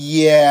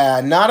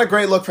not a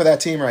great look for that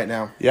team right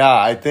now. Yeah,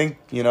 I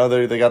think,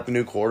 they got the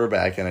new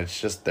quarterback, and it's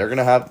just they're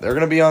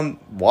gonna be on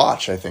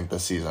watch, I think,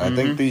 this season. I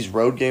think these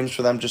road games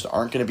for them just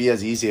aren't gonna be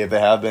as easy as they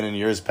have been in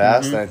years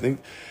past, and I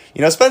think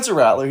Spencer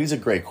Rattler, he's a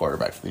great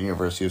quarterback for the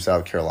University of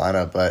South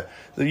Carolina, but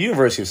the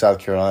University of South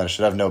Carolina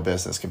should have no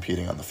business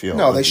competing on the field.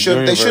 No, they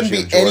shouldn't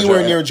be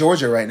anywhere near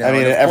Georgia right now. I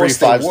mean, every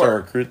 5-star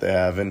recruit they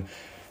have, and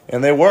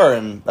they were,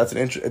 and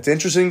it's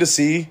interesting to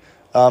see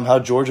how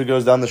Georgia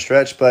goes down the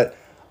stretch. But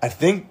I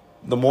think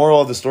the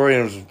moral of the story,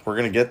 and we're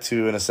going to get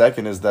to in a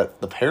second, is that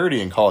the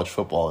parity in college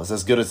football is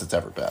as good as it's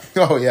ever been.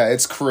 Oh yeah,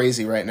 it's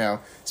crazy right now.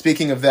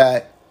 Speaking of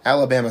that,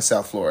 Alabama,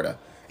 South Florida.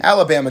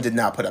 Alabama did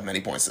not put up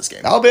many points this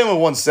game. Alabama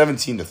won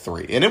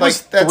 17-3, and it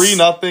was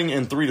 3-0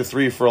 and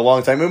 3-3 for a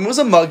long time. It was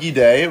a muggy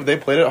day. They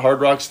played at Hard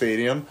Rock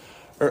Stadium.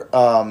 They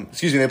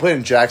played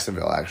in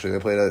Jacksonville. Actually, they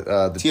played at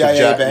the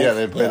TIAA Bank. Yeah,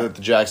 they played at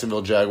the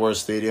Jacksonville Jaguars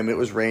Stadium. It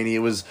was rainy. It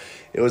was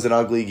an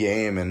ugly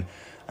game, and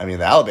I mean,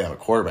 the Alabama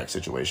quarterback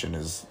situation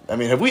is... I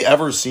mean, have we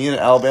ever seen an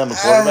Alabama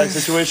quarterback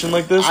situation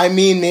like this? I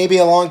mean, maybe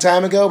a long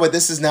time ago, but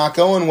this is not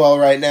going well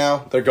right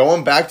now. They're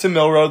going back to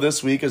Milroe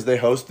this week as they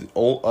host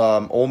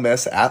Ole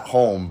Miss at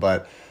home.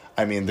 But,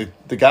 I mean,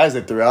 the guys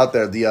they threw out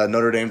there, the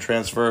Notre Dame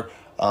transfer,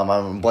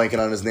 I'm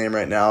blanking on his name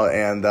right now,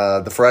 and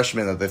the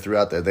freshman that they threw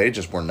out there, they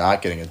just were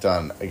not getting it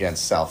done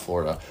against South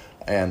Florida.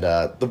 And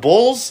the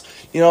Bulls,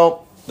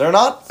 they're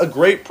not a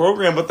great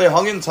program, but they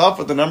hung in tough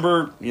with the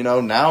number,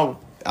 now...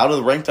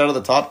 ranked out of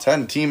the top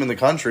 10 team in the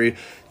country,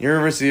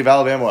 University of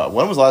Alabama.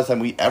 When was the last time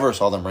we ever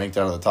saw them ranked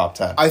out of the top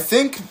 10? I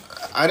think,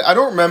 I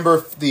don't remember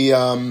if the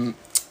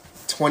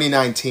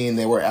 2019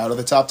 they were out of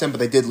the top 10, but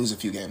they did lose a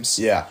few games.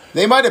 Yeah.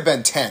 They might have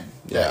been 10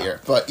 that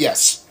year, but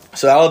yes.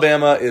 So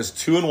Alabama is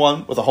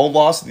 2-1 with a home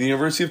loss to the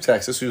University of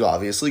Texas, who's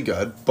obviously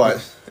good,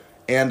 but...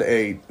 and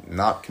a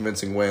not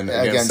convincing win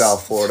against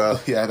South Florida.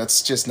 Yeah,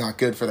 that's just not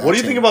good for that What do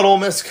you think about Ole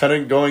Miss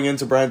going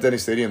into Bryant-Denny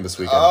Stadium this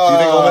weekend? Do you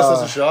think Ole Miss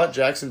has a shot?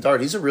 Jackson Dart,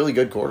 he's a really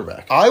good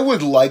quarterback. I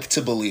would like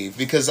to believe,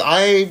 because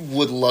I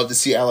would love to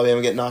see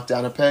Alabama get knocked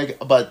down a peg,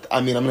 but, I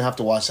mean, I'm going to have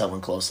to watch that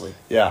one closely.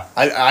 Yeah,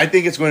 I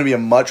think it's going to be a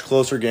much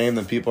closer game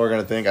than people are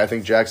going to think. I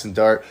think Jackson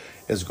Dart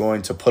is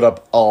going to put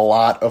up a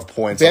lot of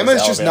points. Bama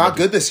is just not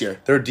good this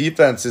year. Their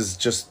defense is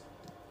just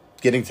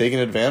getting taken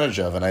advantage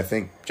of, and I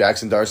think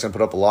Jackson Dart's going to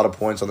put up a lot of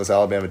points on this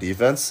Alabama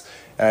defense,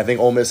 and I think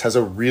Ole Miss has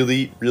a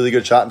really, really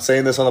good shot. I'm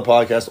saying this on the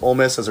podcast. Ole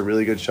Miss has a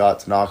really good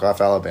shot to knock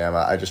off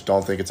Alabama. I just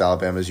don't think it's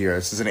Alabama's year.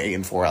 This is an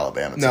 8-4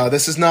 Alabama team. No,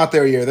 this is not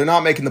their year. They're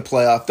not making the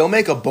playoff. They'll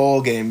make a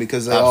bowl game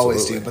because they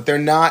always do, but they're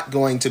not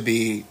going to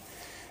be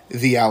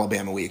the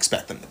Alabama we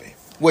expect them to be,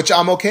 which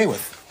I'm okay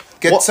with.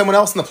 Get someone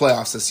else in the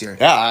playoffs this year.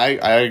 Yeah,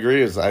 I agree.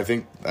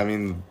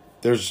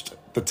 There's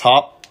the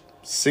top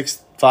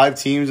 5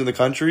 teams in the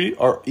country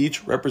are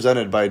each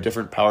represented by a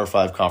different Power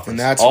 5 conference. And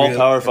that's all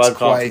Power 5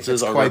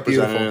 conferences are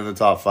represented beautiful. in the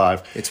top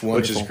 5. It's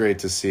wonderful. Which is great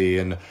to see.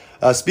 And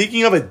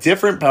speaking of a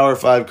different Power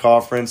 5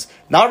 conference,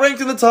 not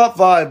ranked in the top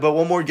 5, but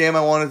one more game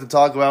I wanted to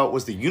talk about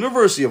was the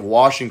University of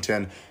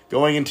Washington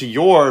going into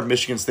your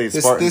Michigan State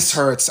Spartans. This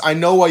hurts. I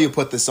know why you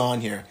put this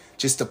on here,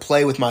 just to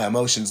play with my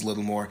emotions a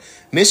little more.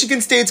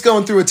 Michigan State's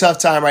going through a tough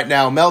time right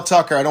now. Mel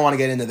Tucker, I don't want to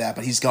get into that,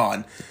 but he's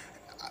gone.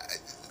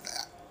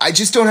 I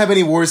just don't have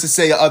any words to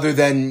say other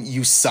than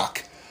you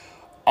suck.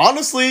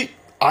 Honestly,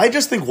 I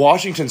just think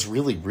Washington's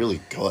really, really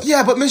good.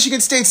 Yeah, but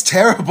Michigan State's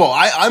terrible.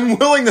 I'm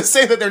willing to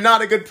say that they're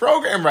not a good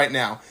program right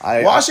now.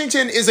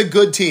 Washington is a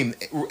good team.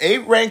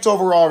 8 ranked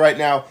overall right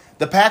now.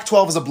 The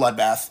Pac-12 is a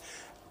bloodbath.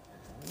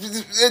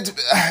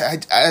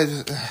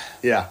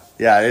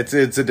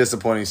 It's a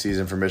disappointing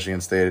season for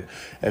Michigan State.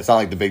 It's not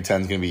like the Big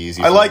Ten's going to be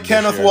easy. I like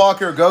Kenneth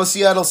Walker. Go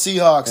Seattle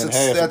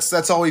Seahawks.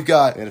 That's all we've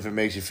got. And if it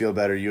makes you feel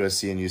better,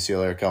 USC and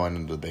UCLA are going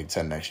into the Big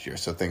Ten next year,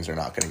 so things are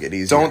not going to get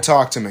easier. Don't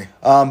talk to me.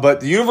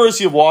 But the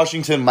University of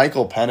Washington,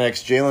 Michael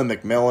Penix, Jalen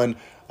McMillan,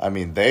 I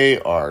mean, they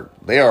are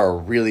a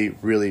really,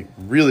 really,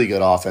 really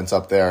good offense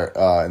up there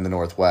in the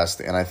Northwest,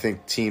 and I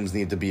think teams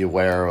need to be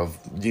aware of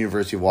the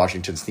University of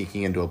Washington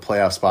sneaking into a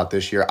playoff spot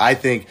this year. I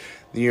think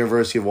the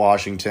University of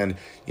Washington,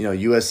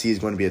 USC is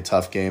going to be a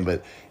tough game,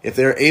 but if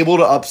they're able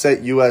to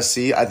upset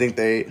USC, I think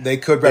they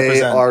could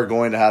represent. They are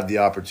going to have the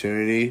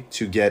opportunity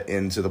to get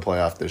into the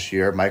playoff this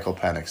year. Michael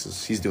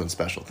Penix he's doing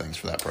special things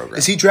for that program.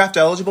 Is he draft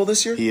eligible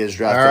this year? He is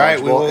draft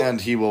eligible, and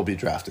he will be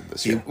drafted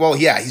this year.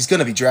 He's going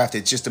to be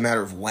drafted. It's just a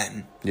matter of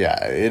when.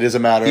 Yeah, it is a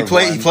matter of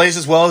when. He plays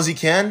as well as he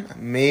can.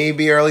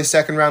 Maybe early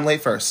second round,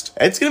 late first.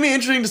 It's going to be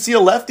interesting to see a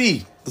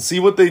lefty. To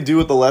see what they do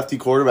with the lefty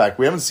quarterback.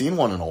 We haven't seen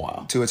one in a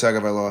while. Tua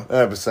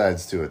Tagovailoa.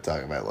 Besides Tua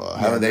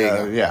Tagovailoa. Yeah, there you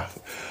go. Yeah.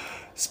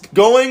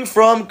 Going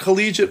from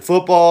collegiate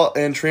football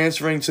and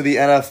transferring to the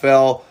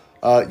NFL,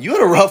 you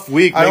had a rough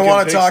week. I don't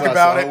want to talk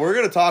about it. We're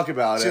going to talk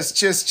about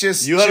it.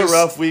 You had a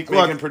rough week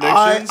making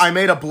predictions. I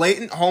made a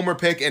blatant homer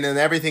pick, and then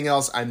everything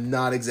else, I'm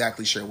not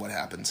exactly sure what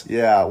happened.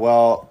 Yeah,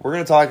 well, we're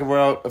going to talk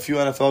about a few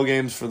NFL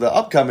games for the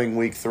upcoming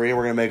week 3, and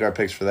we're going to make our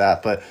picks for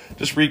that. But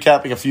just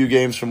recapping a few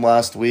games from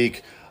last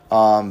week.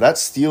 That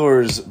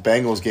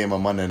Steelers-Bengals game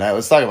on Monday night.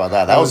 Let's talk about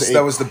that. That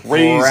was the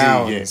crazy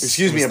Browns. game.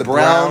 Excuse me, a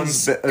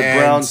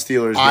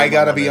Browns-Steelers game. I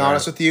got to be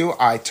honest with you.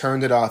 I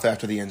turned it off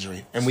after the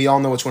injury. And we all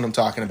know which one I'm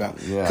talking about.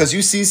 Because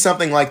you see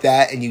something like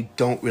that and you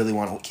don't really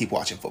want to keep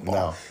watching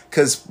football.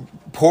 Because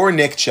poor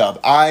Nick Chubb.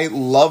 I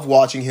love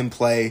watching him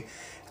play.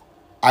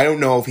 I don't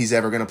know if he's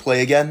ever going to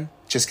play again.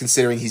 Just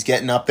considering he's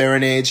getting up there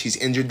in age. He's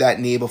injured that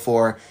knee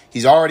before.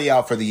 He's already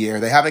out for the year.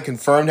 They haven't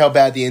confirmed how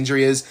bad the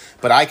injury is,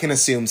 but I can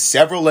assume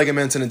several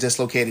ligaments and a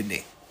dislocated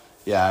knee.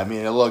 Yeah, I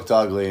mean, it looked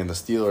ugly, and the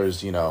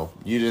Steelers,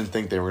 you didn't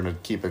think they were going to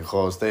keep it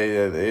close.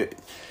 They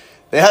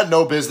had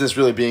no business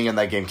really being in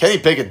that game. Kenny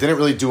Pickett didn't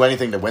really do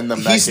anything to win them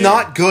that game. He's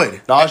not good.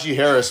 Najee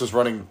Harris was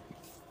running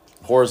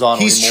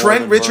horizontally. He's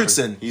Trent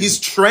Richardson. He's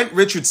Trent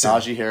Richardson.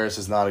 Najee Harris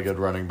is not a good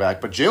running back,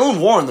 but Jalen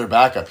Warren, their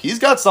backup, he's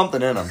got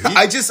something in him.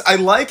 I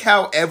like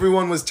how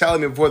everyone was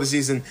telling me before the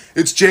season,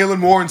 it's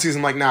Jalen Warren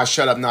season. I'm like, nah,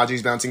 shut up.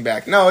 Najee's bouncing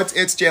back. No, it's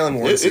Jalen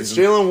Warren season. It's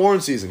Jalen Warren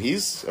season.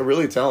 He's a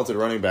really talented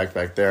running back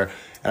there.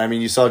 And I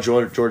mean, you saw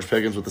George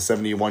Pickens with the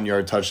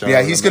 71-yard touchdown.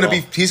 Yeah, he's gonna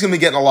be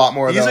getting a lot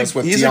more of those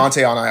with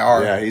Deontay on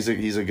IR. Yeah,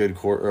 he's a good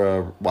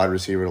wide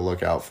receiver to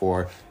look out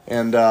for.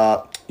 And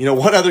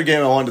one other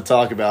game I wanted to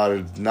talk about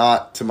is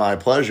not to my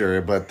pleasure,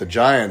 but the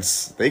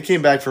Giants, they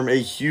came back from a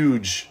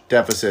huge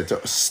deficit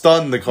to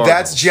stun the Cardinals.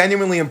 That's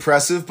genuinely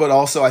impressive, but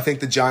also I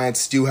think the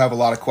Giants do have a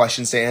lot of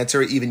questions to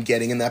answer, even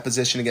getting in that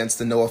position against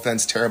the, no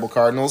offense, terrible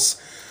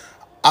Cardinals.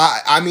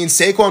 I mean,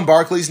 Saquon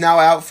Barkley's now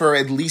out for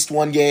at least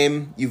one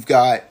game. You've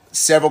got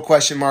several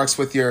question marks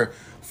with your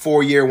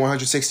 4-year,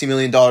 $160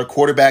 million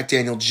quarterback,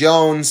 Daniel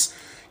Jones.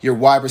 Your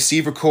wide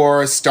receiver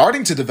core is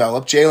starting to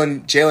develop.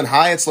 Jalen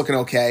Hyatt's looking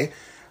okay.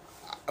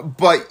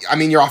 But, I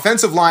mean, your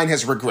offensive line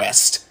has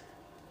regressed.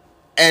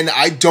 And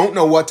I don't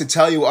know what to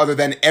tell you other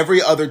than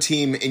every other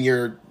team in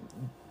your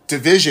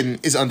division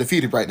is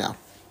undefeated right now.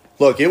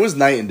 Look, it was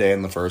night and day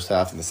in the first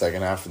half and the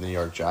second half for the New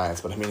York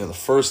Giants. But, I mean, in the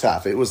first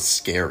half, it was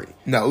scary.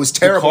 No, it was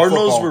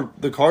terrible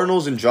The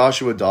Cardinals and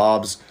Joshua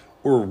Dobbs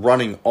were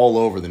running all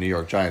over the New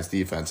York Giants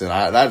defense, and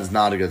that is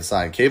not a good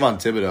sign. Kayvon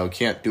Thibodeau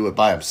can't do it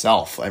by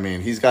himself. I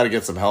mean, he's got to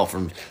get some help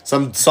from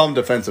some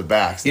defensive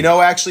backs. You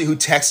know, actually, who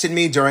texted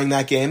me during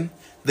that game?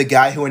 The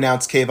guy who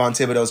announced Kayvon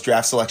Thibodeau's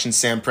draft selection,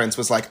 Sam Prince,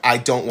 was like, I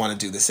don't want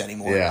to do this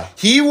anymore. Yeah.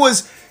 He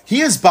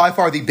is by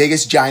far the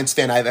biggest Giants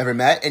fan I've ever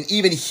met, and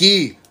even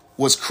he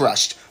was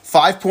crushed.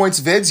 5 Points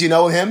Vids, you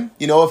know him?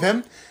 You know of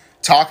him?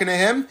 Talking to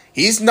him,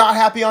 he's not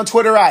happy on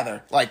Twitter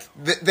either. Like,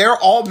 they're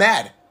all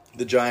mad.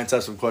 The Giants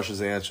have some questions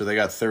to answer. They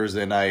got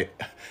Thursday night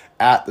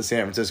at the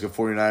San Francisco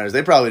 49ers.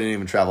 They probably didn't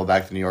even travel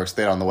back to New York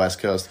State on the West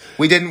Coast.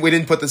 We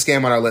didn't put this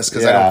game on our list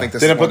because I don't think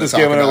this didn't is put this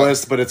game on our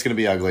list, but it's going to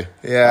be ugly.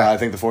 Yeah. I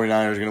think the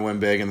 49ers are going to win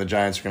big, and the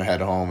Giants are going to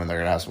head home, and they're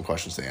going to have some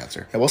questions to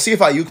answer. Yeah, we'll see if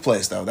Ayuk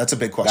plays, though. That's a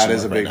big question. That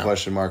is a big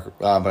question mark,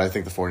 but I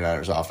think the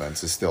 49ers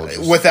offense is still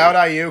just... Without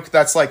Ayuk,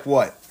 that's like,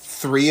 what,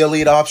 3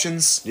 elite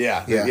options?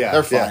 Yeah,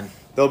 they're fine.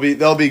 Yeah.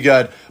 They'll be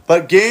good.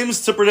 But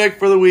games to predict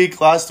for the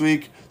week. Last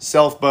week,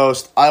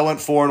 self-boast. I went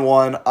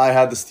 4-1. I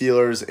had the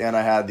Steelers and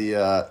I had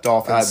the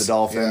Dolphins.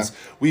 Yeah.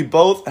 We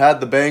both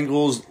had the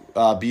Bengals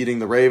beating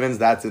the Ravens.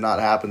 That did not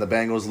happen. The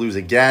Bengals lose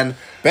again.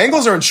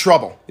 Bengals are in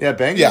trouble. Yeah,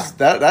 Bengals.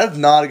 Yeah. That's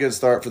not a good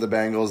start for the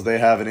Bengals. They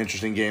have an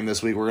interesting game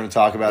this week. We're going to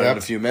talk about it in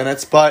a few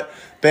minutes. But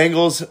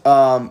Bengals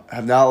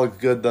have not looked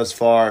good thus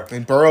far.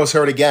 And Burrow's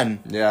hurt again.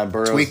 Yeah,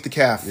 Burrow's tweaked the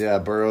calf. Yeah,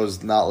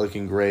 Burrow's not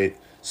looking great.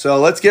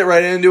 So let's get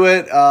right into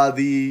it.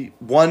 The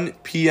 1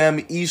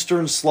 p.m.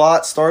 Eastern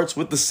slot starts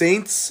with the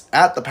Saints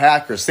at the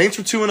Packers. Saints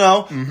were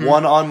 2-0.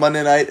 Won on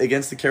Monday night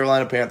against the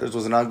Carolina Panthers. It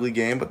was an ugly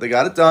game, but they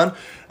got it done.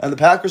 And the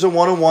Packers are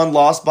 1-1,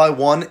 lost by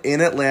 1 in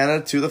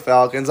Atlanta to the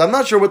Falcons. I'm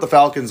not sure what the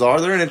Falcons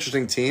are. They're an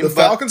interesting team. The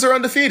Falcons are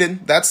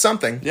undefeated. That's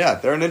something. Yeah,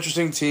 they're an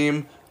interesting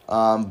team.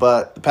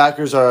 But the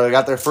Packers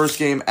got their first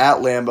game at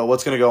Lambeau.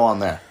 What's going to go on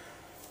there?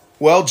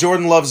 Well,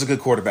 Jordan Love's a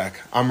good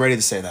quarterback. I'm ready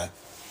to say that.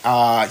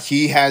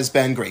 He has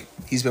been great.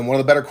 He's been one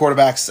of the better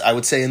quarterbacks, I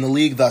would say, in the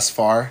league thus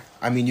far.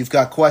 I mean, you've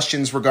got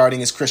questions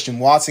regarding, is Christian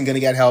Watson going to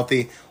get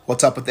healthy?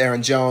 What's up with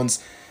Aaron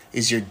Jones?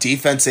 Is your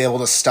defense able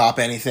to stop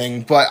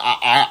anything? But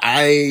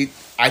I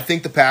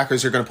think the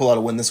Packers are going to pull out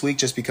a win this week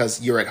just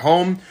because you're at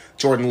home.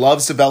 Jordan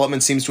Love's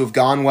development seems to have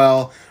gone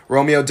well.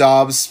 Romeo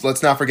Doubs,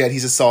 let's not forget,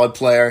 he's a solid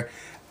player.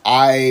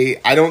 I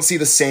don't see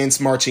the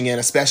Saints marching in,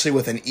 especially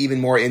with an even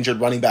more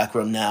injured running back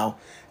room now,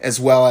 as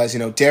well as,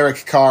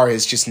 Derek Carr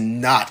is just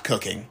not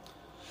cooking.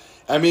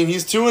 I mean,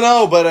 he's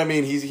 2-0, but I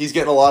mean, he's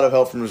getting a lot of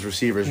help from his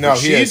receivers. No,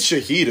 Rashid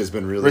Shaheed has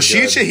been really good.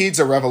 Shaheed's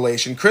a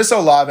revelation. Chris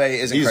Olave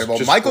is incredible.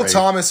 Michael great.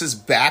 Thomas is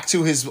back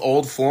to his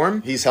old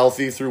form. He's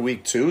healthy through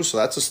week 2, so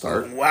that's a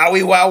start.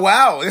 Wowie,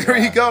 wow. There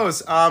he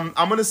goes. I'm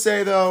going to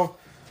say, though,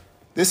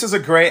 this is a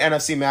great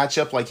NFC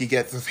matchup. Like, you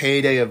get the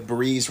heyday of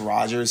Breeze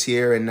Rodgers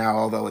here, and now,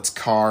 although it's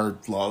Carr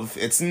Love,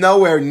 it's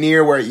nowhere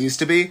near where it used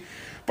to be.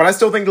 But I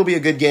still think it'll be a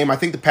good game. I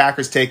think the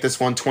Packers take this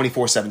one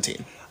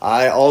 24-17.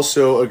 I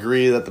also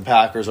agree that the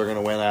Packers are going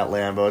to win at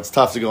Lambeau. It's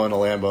tough to go into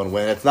Lambeau and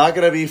win. It's not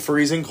going to be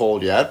freezing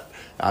cold yet.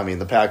 I mean,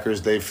 the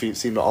Packers, they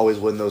seem to always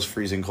win those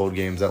freezing cold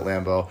games at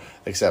Lambeau,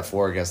 except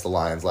for against the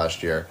Lions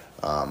last year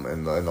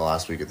in the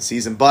last week of the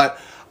season. But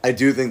I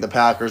do think the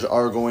Packers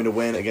are going to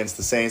win against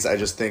the Saints. I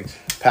just think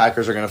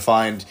Packers are going to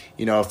find,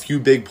 a few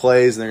big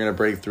plays, and they're going to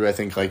break through. I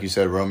think, like you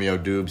said, Romeo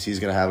Doubs, he's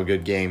going to have a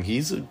good game.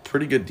 He's a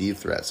pretty good deep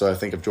threat. So I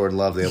think if Jordan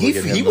Love's able to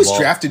get him he the was ball,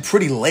 drafted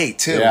pretty late,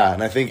 too. Yeah,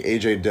 and I think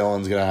A.J.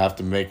 Dillon's going to have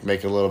to make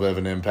a little bit of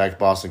an impact.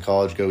 Boston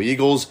College, go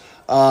Eagles.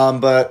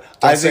 But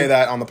Don't say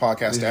that on the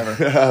podcast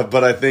ever.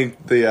 But I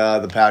think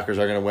the Packers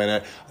are going to win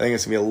it. I think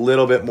it's going to be a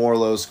little bit more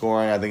low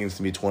scoring. I think it's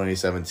going to be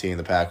 20-17.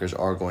 The Packers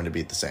are going to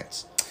beat the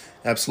Saints.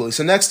 Absolutely.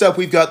 So next up,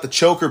 we've got the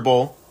Choker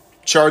Bowl,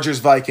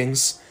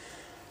 Chargers-Vikings.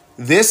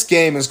 This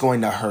game is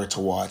going to hurt to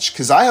watch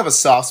because I have a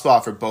soft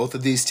spot for both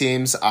of these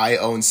teams. I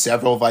own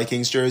several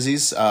Vikings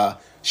jerseys.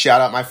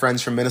 Shout out my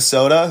friends from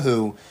Minnesota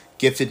who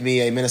gifted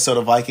me a Minnesota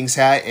Vikings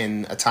hat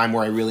in a time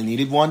where I really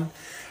needed one.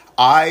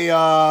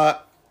 I'm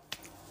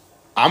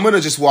going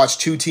to just watch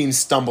two teams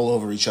stumble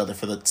over each other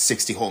for the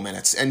 60 whole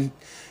minutes. And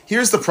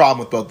here's the problem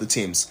with both the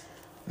teams.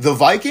 The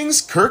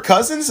Vikings, Kirk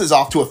Cousins is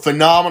off to a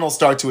phenomenal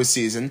start to his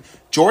season.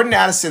 Jordan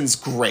Addison's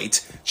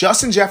great.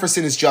 Justin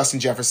Jefferson is Justin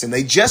Jefferson.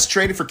 They just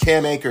traded for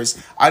Cam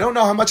Akers. I don't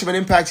know how much of an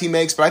impact he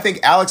makes, but I think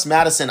Alex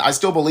Madison, I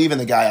still believe in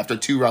the guy after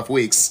 2 rough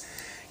weeks.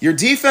 Your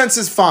defense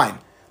is fine.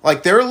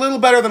 Like, they're a little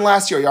better than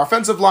last year. Your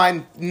offensive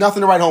line,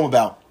 nothing to write home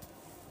about.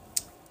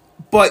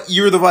 But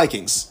you're the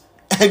Vikings.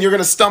 And you're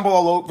going to stumble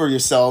all over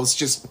yourselves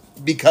just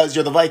because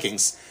you're the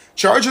Vikings.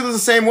 Chargers are the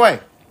same way.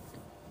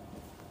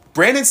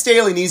 Brandon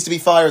Staley needs to be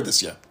fired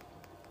this year.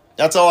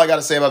 That's all I got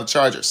to say about the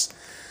Chargers.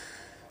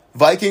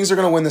 Vikings are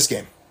going to win this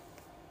game.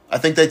 I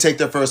think they take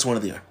their first win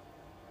of the year.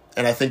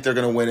 And I think they're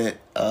going to win it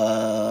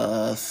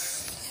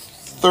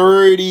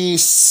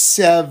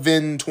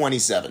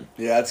 37-27.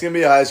 Yeah, it's going to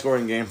be a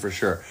high-scoring game for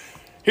sure.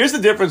 Here's the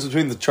difference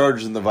between the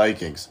Chargers and the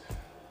Vikings.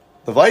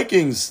 The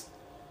Vikings,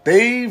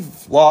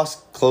 they've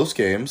lost close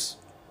games,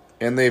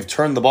 and they've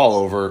turned the ball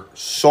over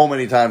so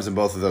many times in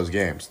both of those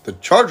games. The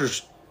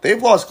Chargers,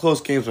 they've lost close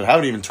games but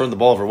haven't even turned the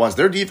ball over once.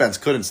 Their defense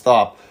couldn't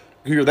stop.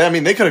 They could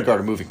have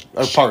guarded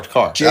a parked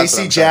car.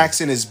 J.C.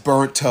 Jackson is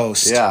burnt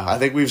toast. Yeah, I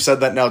think we've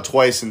said that now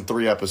twice in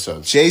 3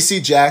 episodes.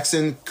 J.C.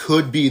 Jackson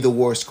could be the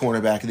worst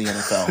cornerback in the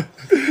NFL.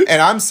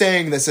 And I'm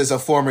saying this as a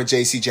former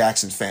J.C.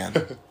 Jackson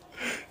fan.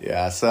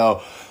 Yeah,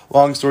 so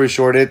long story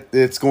short,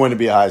 it's going to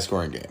be a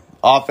high-scoring game.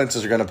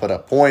 Offenses are going to put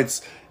up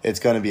points. It's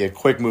going to be a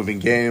quick-moving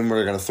game.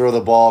 We're going to throw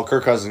the ball.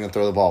 Kirk Cousins is going to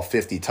throw the ball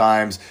 50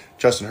 times.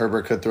 Justin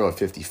Herbert could throw it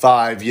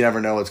 55. You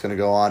never know what's going to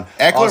go on.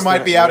 Eckler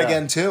might be out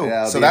again, too.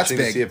 Yeah, so that's big.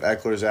 To see if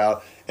Eckler's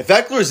out. If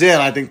Eckler's in,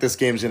 I think this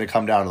game's going to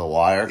come down to the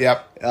wire.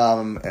 Yep.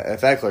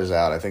 If Eckler's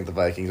out, I think the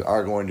Vikings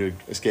are going to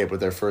escape with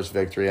their first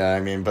victory.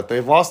 But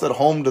they've lost at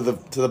home to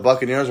the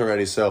Buccaneers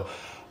already. So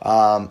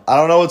I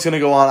don't know what's going to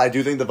go on. I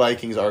do think the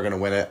Vikings are going to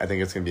win it. I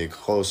think it's going to be a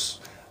close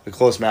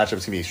matchup. It's going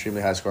to be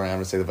extremely high scoring. I'm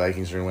going to say the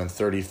Vikings are going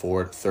to win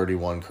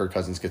 34-31. Kirk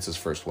Cousins gets his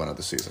first win of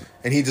the season.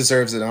 And he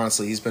deserves it,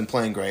 honestly. He's been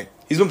playing great.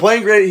 He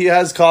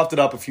has coughed it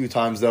up a few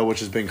times, though, which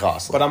has been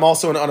costly. But I'm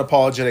also an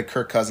unapologetic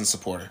Kirk Cousins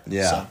supporter.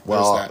 Yeah.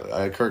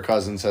 So, Kirk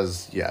Cousins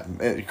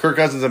Kirk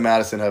Cousins and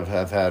Madison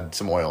have had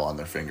some oil on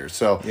their fingers.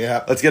 So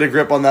yeah, let's get a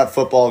grip on that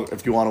football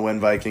if you want to win,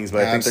 Vikings.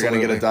 But I think they're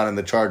going to get it done in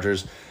the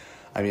Chargers.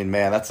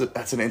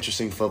 That's an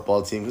interesting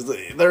football team because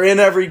they're in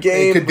every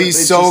game. It could be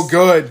so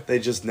good. They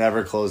just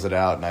never close it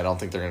out, and I don't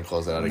think they're going to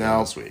close it out again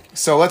this week.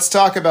 So let's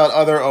talk about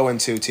other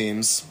 0-2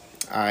 teams.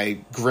 I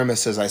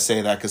grimace as I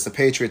say that because the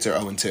Patriots are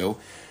 0-2.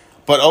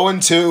 But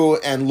 0-2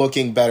 and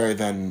looking better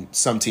than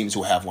some teams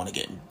who have won a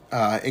game,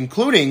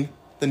 including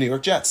the New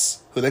York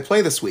Jets, who they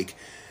play this week.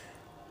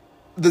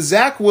 The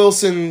Zach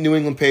Wilson New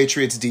England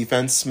Patriots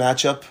defense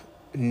matchup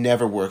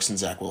never works in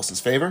Zach Wilson's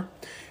favor.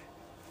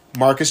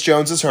 Marcus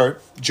Jones is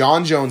hurt.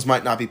 John Jones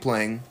might not be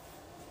playing.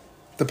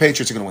 The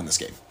Patriots are going to win this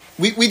game.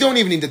 We don't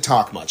even need to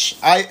talk much.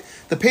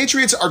 The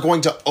Patriots are going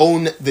to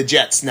own the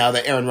Jets now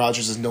that Aaron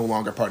Rodgers is no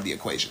longer part of the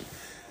equation.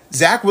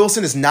 Zach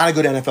Wilson is not a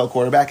good NFL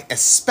quarterback,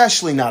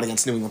 especially not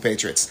against New England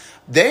Patriots.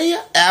 They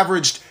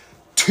averaged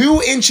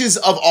 2 inches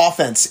of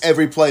offense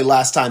every play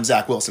last time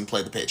Zach Wilson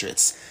played the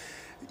Patriots.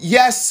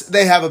 Yes,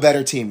 they have a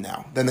better team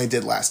now than they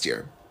did last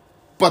year,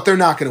 but they're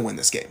not going to win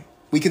this game.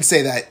 We can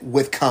say that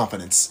with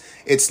confidence.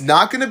 It's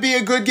not going to be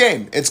a good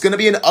game. It's going to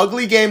be an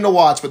ugly game to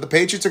watch, but the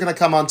Patriots are going to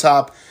come on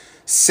top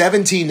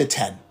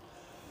 17-10.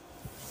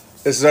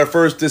 This is our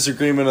first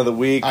disagreement of the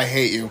week. I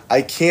hate you.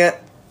 I can't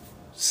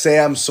say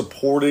I'm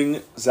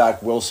supporting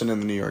Zach Wilson and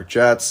the New York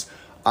Jets.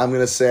 I'm going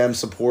to say I'm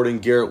supporting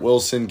Garrett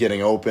Wilson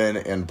getting open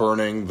and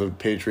burning the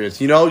Patriots.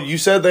 You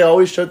said they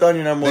always shut down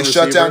your number one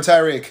receiver. They shut down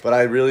Tyreek. But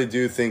I really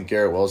do think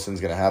Garrett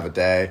Wilson's going to have a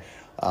day.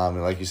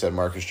 And like you said,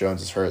 Marcus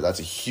Jones is hurt. That's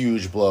a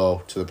huge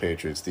blow to the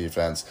Patriots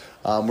defense.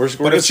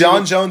 But if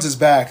John Jones is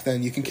back,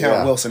 then you can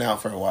count Wilson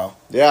out for a while.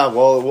 Yeah,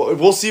 well,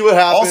 we'll see what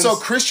happens. Also,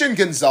 Christian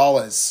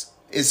Gonzalez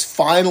is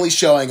finally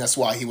showing us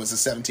why he was the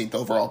 17th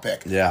overall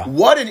pick. Yeah.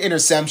 What an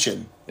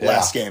interception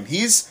last game.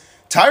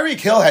 Tyreek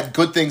Hill had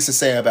good things to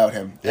say about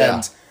him. Yeah.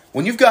 And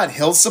when you've got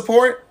Hill's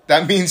support,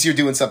 that means you're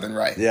doing something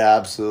right. Yeah,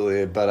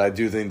 absolutely. But I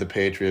do think the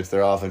Patriots,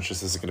 their offense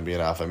just isn't going to be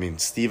enough.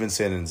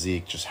 Stevenson and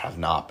Zeke just have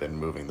not been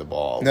moving the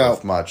ball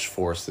with much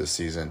force this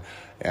season.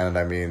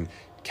 And,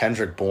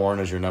 Kendrick Bourne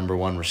is your number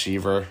one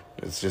receiver.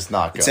 It's just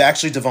not good. It's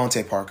actually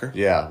Devontae Parker.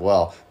 Yeah,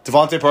 well,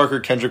 Devontae Parker,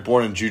 Kendrick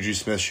Bourne, and Juju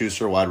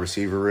Smith-Schuster wide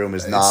receiver room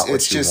is not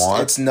what you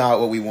want. It's not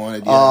what we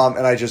wanted. Yeah.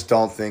 And I just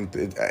don't think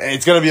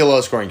it's going to be a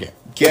low-scoring game.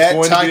 Get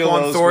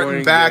Tyquan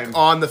Thornton back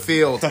on the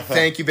field.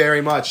 Thank you very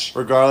much.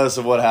 Regardless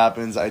of what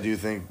happens, I do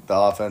think the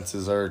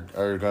offenses are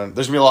going.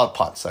 There's going to be a lot of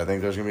punts. I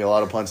think there's going to be a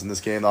lot of punts in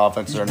this game. The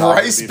offenses are not.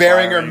 Bryce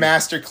Baringer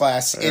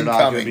masterclass incoming. They're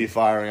not going to be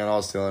firing on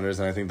all cylinders,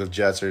 and I think the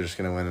Jets are just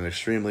going to win an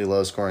extremely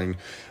low-scoring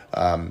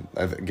game.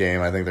 I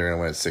think they're going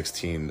to win it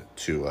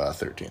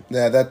 16-13.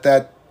 Yeah,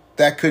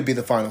 that could be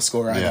the final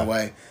score either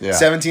way. Yeah.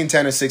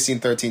 17-10 or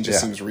 16-13 just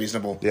seems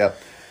reasonable. Yep.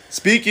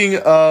 Speaking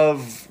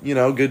of,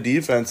 good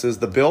defenses,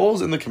 the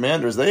Bills and the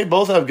Commanders, they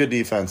both have good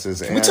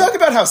defenses. Can we talk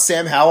about how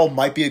Sam Howell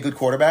might be a good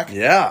quarterback?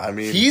 Yeah,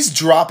 he's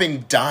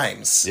dropping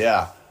dimes.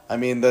 Yeah. I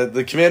mean,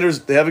 the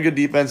Commanders, they have a good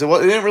defense. They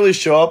didn't really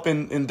show up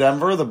in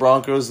Denver. The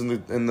Broncos and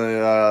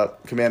the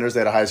Commanders, they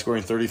had a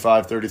high-scoring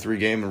 35-33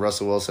 game, and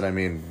Russell Wilson, I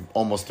mean,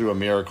 almost threw a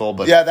miracle.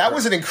 But yeah, that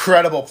was an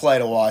incredible play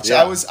to watch.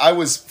 Yeah. I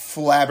was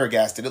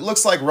flabbergasted. It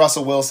looks like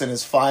Russell Wilson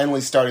has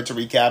finally started to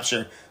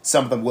recapture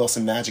some of the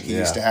Wilson magic he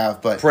used to have.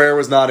 But prayer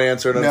was not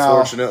answered,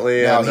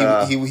 unfortunately.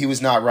 No, and, he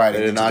was not right.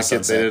 They did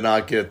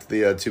not get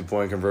the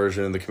 2-point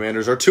conversion. The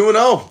Commanders are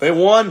 2-0. They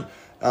won.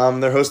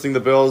 They're hosting the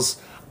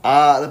Bills.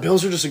 The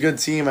Bills are just a good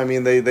team. I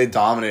mean, they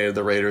dominated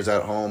the Raiders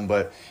at home,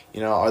 but,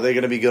 are they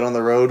going to be good on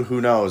the road? Who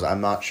knows?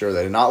 I'm not sure.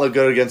 They did not look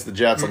good against the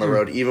Jets on the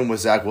road, even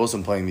with Zach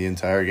Wilson playing the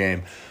entire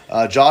game.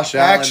 Josh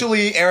Allen.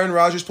 Actually, Aaron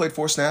Rodgers played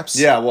 4 snaps.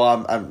 Yeah,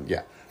 well,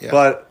 yeah.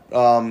 But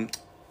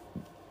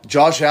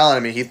Josh Allen, I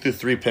mean, he threw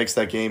 3 picks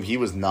that game. He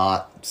was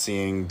not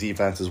seeing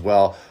defense as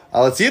well.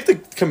 Let's see if the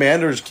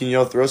Commanders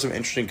can, throw some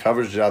interesting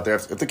coverage out there.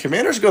 If the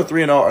Commanders go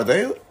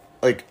 3-0,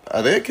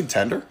 are they a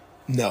contender?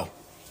 No.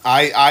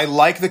 I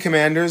like the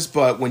Commanders,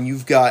 but when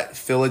you've got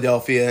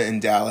Philadelphia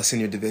and Dallas in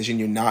your division,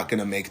 you're not going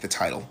to make the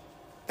title.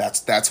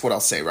 That's what I'll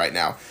say right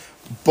now.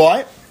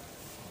 But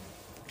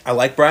I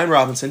like Brian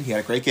Robinson. He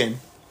had a great game.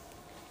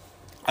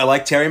 I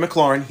like Terry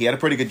McLaurin. He had a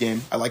pretty good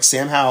game. I like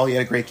Sam Howell. He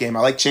had a great game. I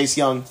like Chase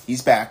Young.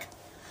 He's back.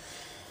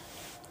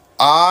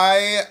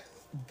 I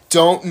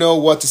don't know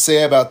what to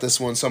say about this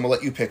one, so I'm going to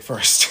let you pick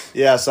first.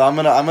 Yeah, so I'm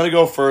gonna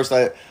go first.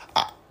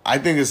 I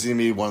think this is going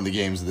to be one of the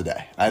games of the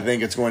day. I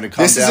think it's going to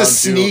come down to... This is a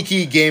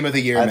sneaky game of the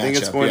year matchup. I think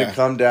it's going to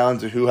come down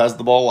to who has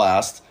the ball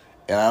last.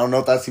 And I don't know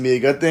if that's going to be a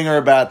good thing or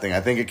a bad thing.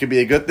 I think it could be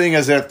a good thing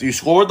as if you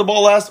scored the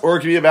ball last, or it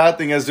could be a bad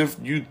thing as if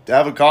you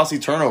have a costly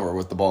turnover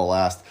with the ball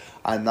last.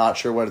 I'm not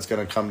sure what it's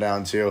going to come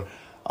down to.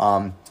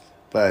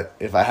 But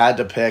if I had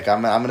to pick,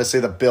 I'm going to say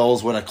the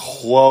Bills win a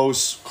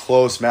close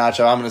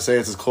matchup. I'm going to say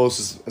it's as close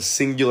as a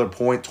singular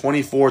point.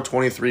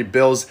 24-23,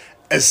 Bills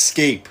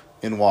escape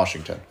in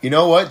Washington. You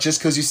know what?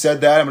 Just because you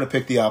said that, I'm going to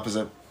pick the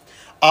opposite.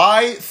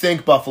 I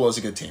think Buffalo's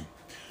a good team,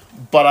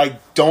 but I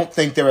don't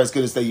think they're as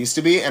good as they used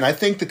to be, and I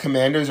think the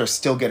Commanders are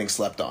still getting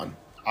slept on.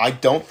 I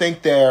don't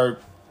think they're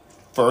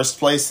first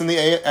place in the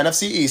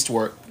NFC East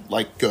were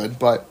good,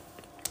 but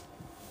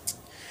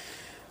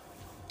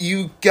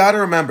you got to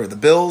remember, the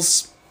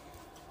Bills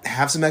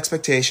have some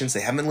expectations.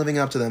 They haven't been living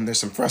up to them. There's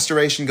some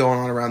frustration going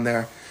on around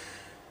there.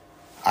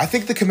 I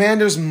think the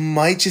Commanders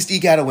might just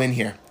eke out a win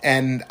here,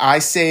 and I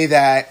say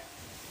that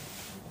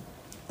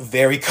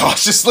very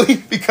cautiously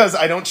because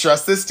I don't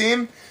trust this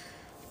team.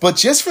 But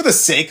just for the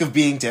sake of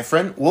being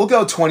different, we'll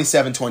go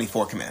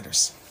 27-24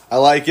 Commanders. I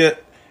like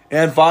it.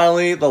 And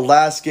finally, the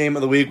last game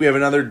of the week, we have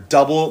another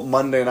double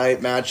Monday night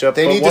matchup.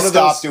 They need to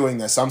stop doing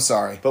this. I'm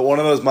sorry. But one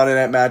of those Monday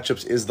night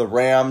matchups is the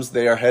Rams.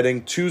 They are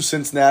heading to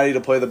Cincinnati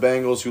to play the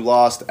Bengals, who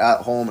lost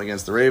at home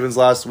against the Ravens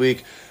last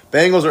week.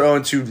 Bengals are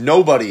 0-2.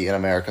 Nobody in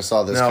America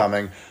saw this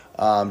coming.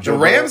 The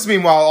Rams,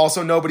 meanwhile,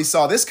 also nobody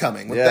saw this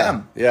coming with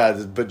them. Yeah,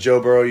 but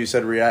Joe Burrow, you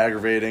said,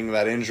 re-aggravating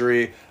that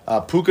injury.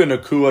 Puka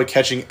Nacua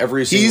catching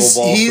every single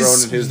ball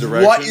thrown in his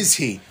direction. What is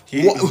he?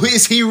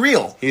 Is he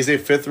real? He's a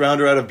 5th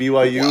rounder out of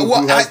BYU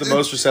who has the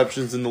most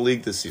receptions in the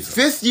league this season.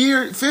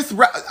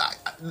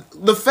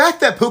 The fact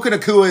that Puka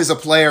Nacua is a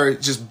player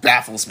just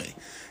baffles me.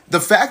 The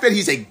fact that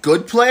he's a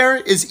good player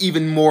is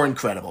even more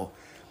incredible.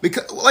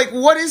 Because,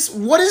 what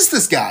is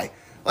this guy?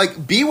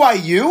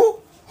 BYU?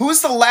 Who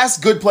is the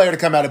last good player to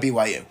come out of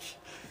BYU?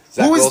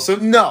 Zach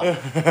Wilson? No.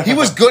 He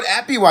was good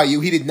at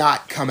BYU. He did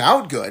not come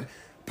out good.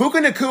 Puka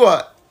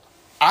Nacua,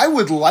 I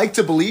would like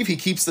to believe he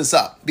keeps this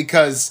up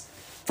because,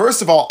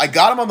 first of all, I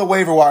got him on the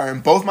waiver wire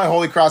in both my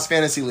Holy Cross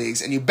fantasy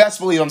leagues, and you best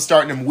believe I'm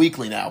starting him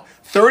weekly now.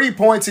 30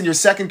 points in your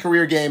second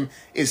career game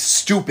is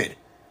stupid.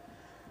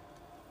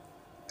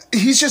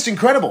 He's just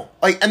incredible.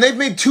 And they've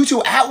made Tutu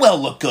Atwell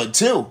look good,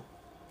 too.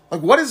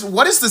 What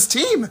is this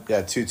team?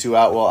 Yeah, Tutu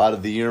Atwell out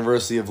of the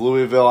University of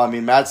Louisville. I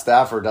mean, Matt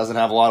Stafford doesn't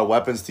have a lot of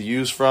weapons to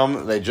use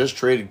from. They just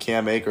traded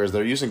Cam Akers.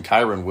 They're using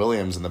Kyron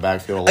Williams in the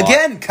backfield a lot.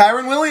 Again,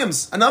 Kyron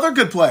Williams, another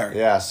good player.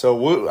 Yeah,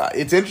 so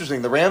it's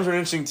interesting. The Rams are an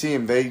interesting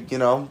team. They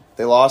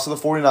lost to the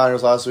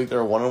 49ers last week.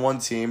 They're a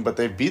 1-1 team, but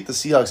they beat the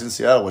Seahawks in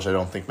Seattle, which I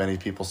don't think many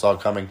people saw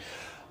coming.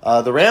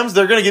 The Rams,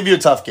 they're going to give you a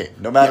tough game.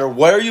 No matter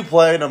where you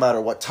play, no matter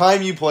what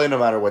time you play, no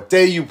matter what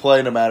day you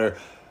play, no matter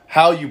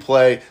how you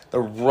play, the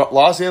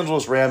Los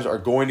Angeles Rams are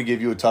going to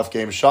give you a tough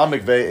game. Sean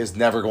McVay is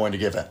never going to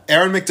give in.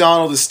 Aaron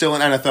McDonald is still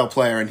an NFL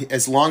player, and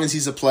as long as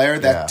he's a player,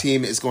 that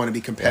team is going to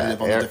be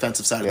competitive on the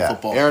defensive side of the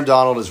football. Aaron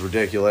Donald is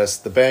ridiculous.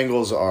 The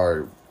Bengals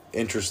are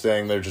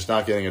interesting. They're just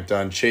not getting it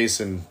done. Chase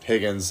and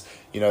Higgins,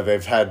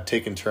 they've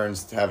taken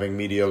turns having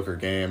mediocre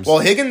games. Well,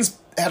 Higgins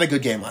had a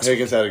good game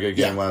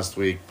last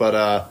week.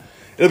 But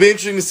it'll be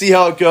interesting to see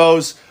how it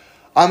goes.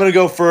 I'm going to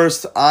go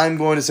first. I'm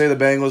going to say the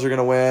Bengals are going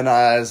to win.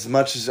 As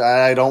much as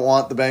I don't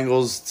want the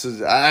Bengals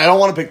to... I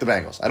don't want to pick the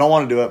Bengals. I don't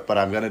want to do it, but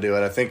I'm going to do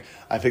it. I think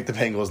I picked the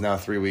Bengals now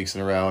 3 weeks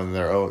in a row,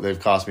 and they've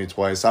cost me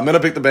twice. So I'm going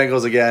to pick the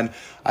Bengals again.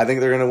 I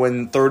think they're going to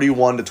win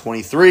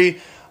 31-23.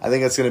 I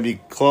think it's going to be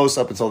close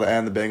up until the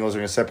end. The Bengals are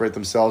going to separate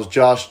themselves.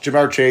 Josh,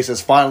 Jamar Chase is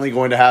finally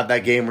going to have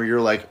that game where you're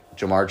like,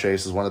 Jamar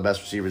Chase is one of the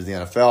best receivers in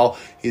the NFL.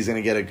 He's going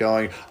to get it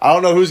going. I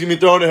don't know who's going to be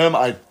thrown to him.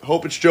 I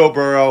hope it's Joe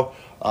Burrow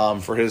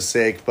for his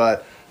sake,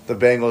 but the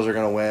Bengals are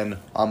going to win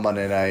on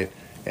Monday night,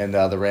 and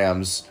the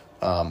Rams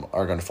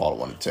are going to fall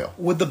to 1-2.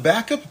 Would the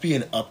backup be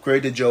an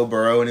upgrade to Joe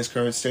Burrow in his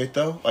current state,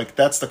 though? Like,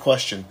 that's the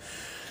question.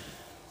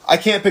 I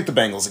can't pick the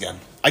Bengals again.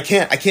 I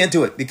can't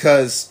do it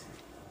because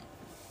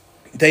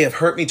they have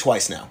hurt me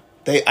twice now.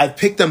 I've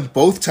picked them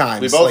both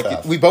times.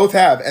 We both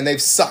have, and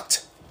they've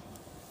sucked.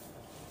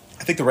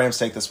 I think the Rams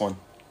take this one.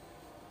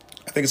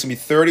 I think it's going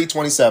to be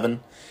 30-27.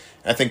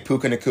 I think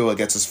Puka Nacua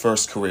gets his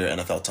first career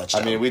NFL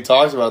touchdown. I mean, we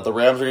talked about it. The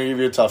Rams are going to give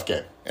you a tough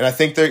game. And I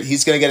think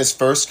he's going to get his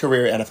first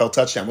career NFL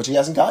touchdown, which he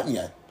hasn't gotten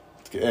yet.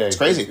 It's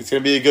crazy. It's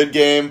going to be a good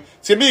game.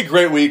 It's going to be a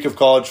great week of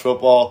college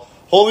football.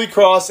 Holy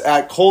Cross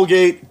at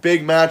Colgate.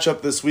 Big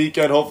matchup this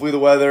weekend. Hopefully the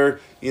weather,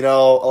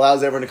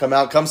 allows everyone to come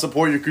out. Come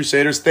support your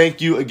Crusaders.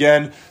 Thank you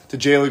again to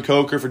Jalen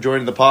Coker for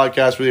joining the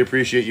podcast. Really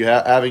appreciate you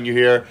having you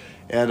here.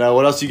 And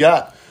what else you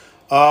got?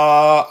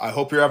 I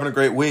hope you're having a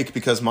great week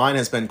because mine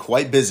has been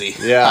quite busy.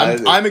 Yeah,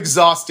 I'm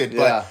exhausted,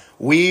 but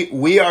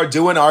we are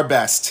doing our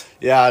best.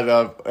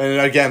 Yeah, and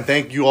again,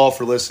 thank you all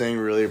for listening.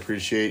 We really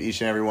appreciate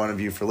each and every one of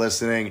you for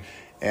listening.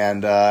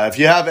 And if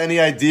you have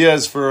any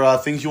ideas for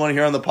things you want to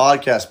hear on the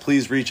podcast,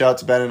 please reach out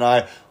to Ben and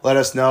I. Let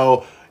us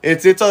know.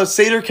 It's a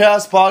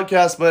Sadercast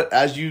podcast, but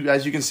as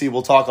you can see,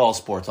 we'll talk all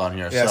sports on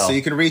here. Yeah, so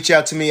you can reach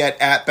out to me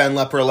at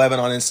BenLepper11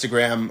 on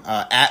Instagram,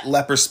 at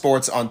Lepper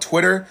Sports on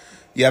Twitter.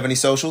 You have any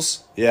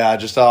socials? Yeah,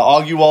 just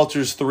Augie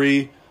Walters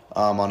 3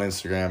 on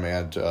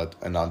Instagram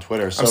and on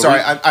Twitter. So I'm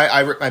sorry,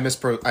 I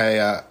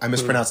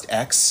mispronounced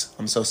X.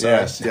 I'm so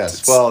sorry.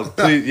 Yes. Well,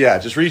 please,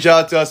 just reach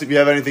out to us if you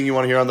have anything you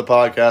want to hear on the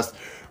podcast.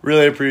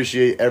 Really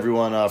appreciate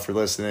everyone for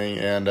listening,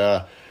 and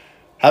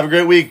have a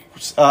great week.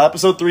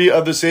 Episode 3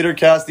 of the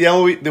Sadercast, the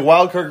MLB, the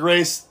Wild Card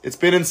Race. It's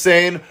been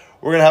insane.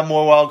 We're gonna have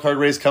more Wild Card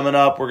Race coming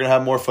up. We're gonna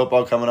have more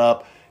football coming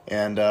up,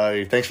 and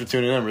thanks for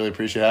tuning in. Really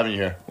appreciate having you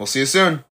here. We'll see you soon.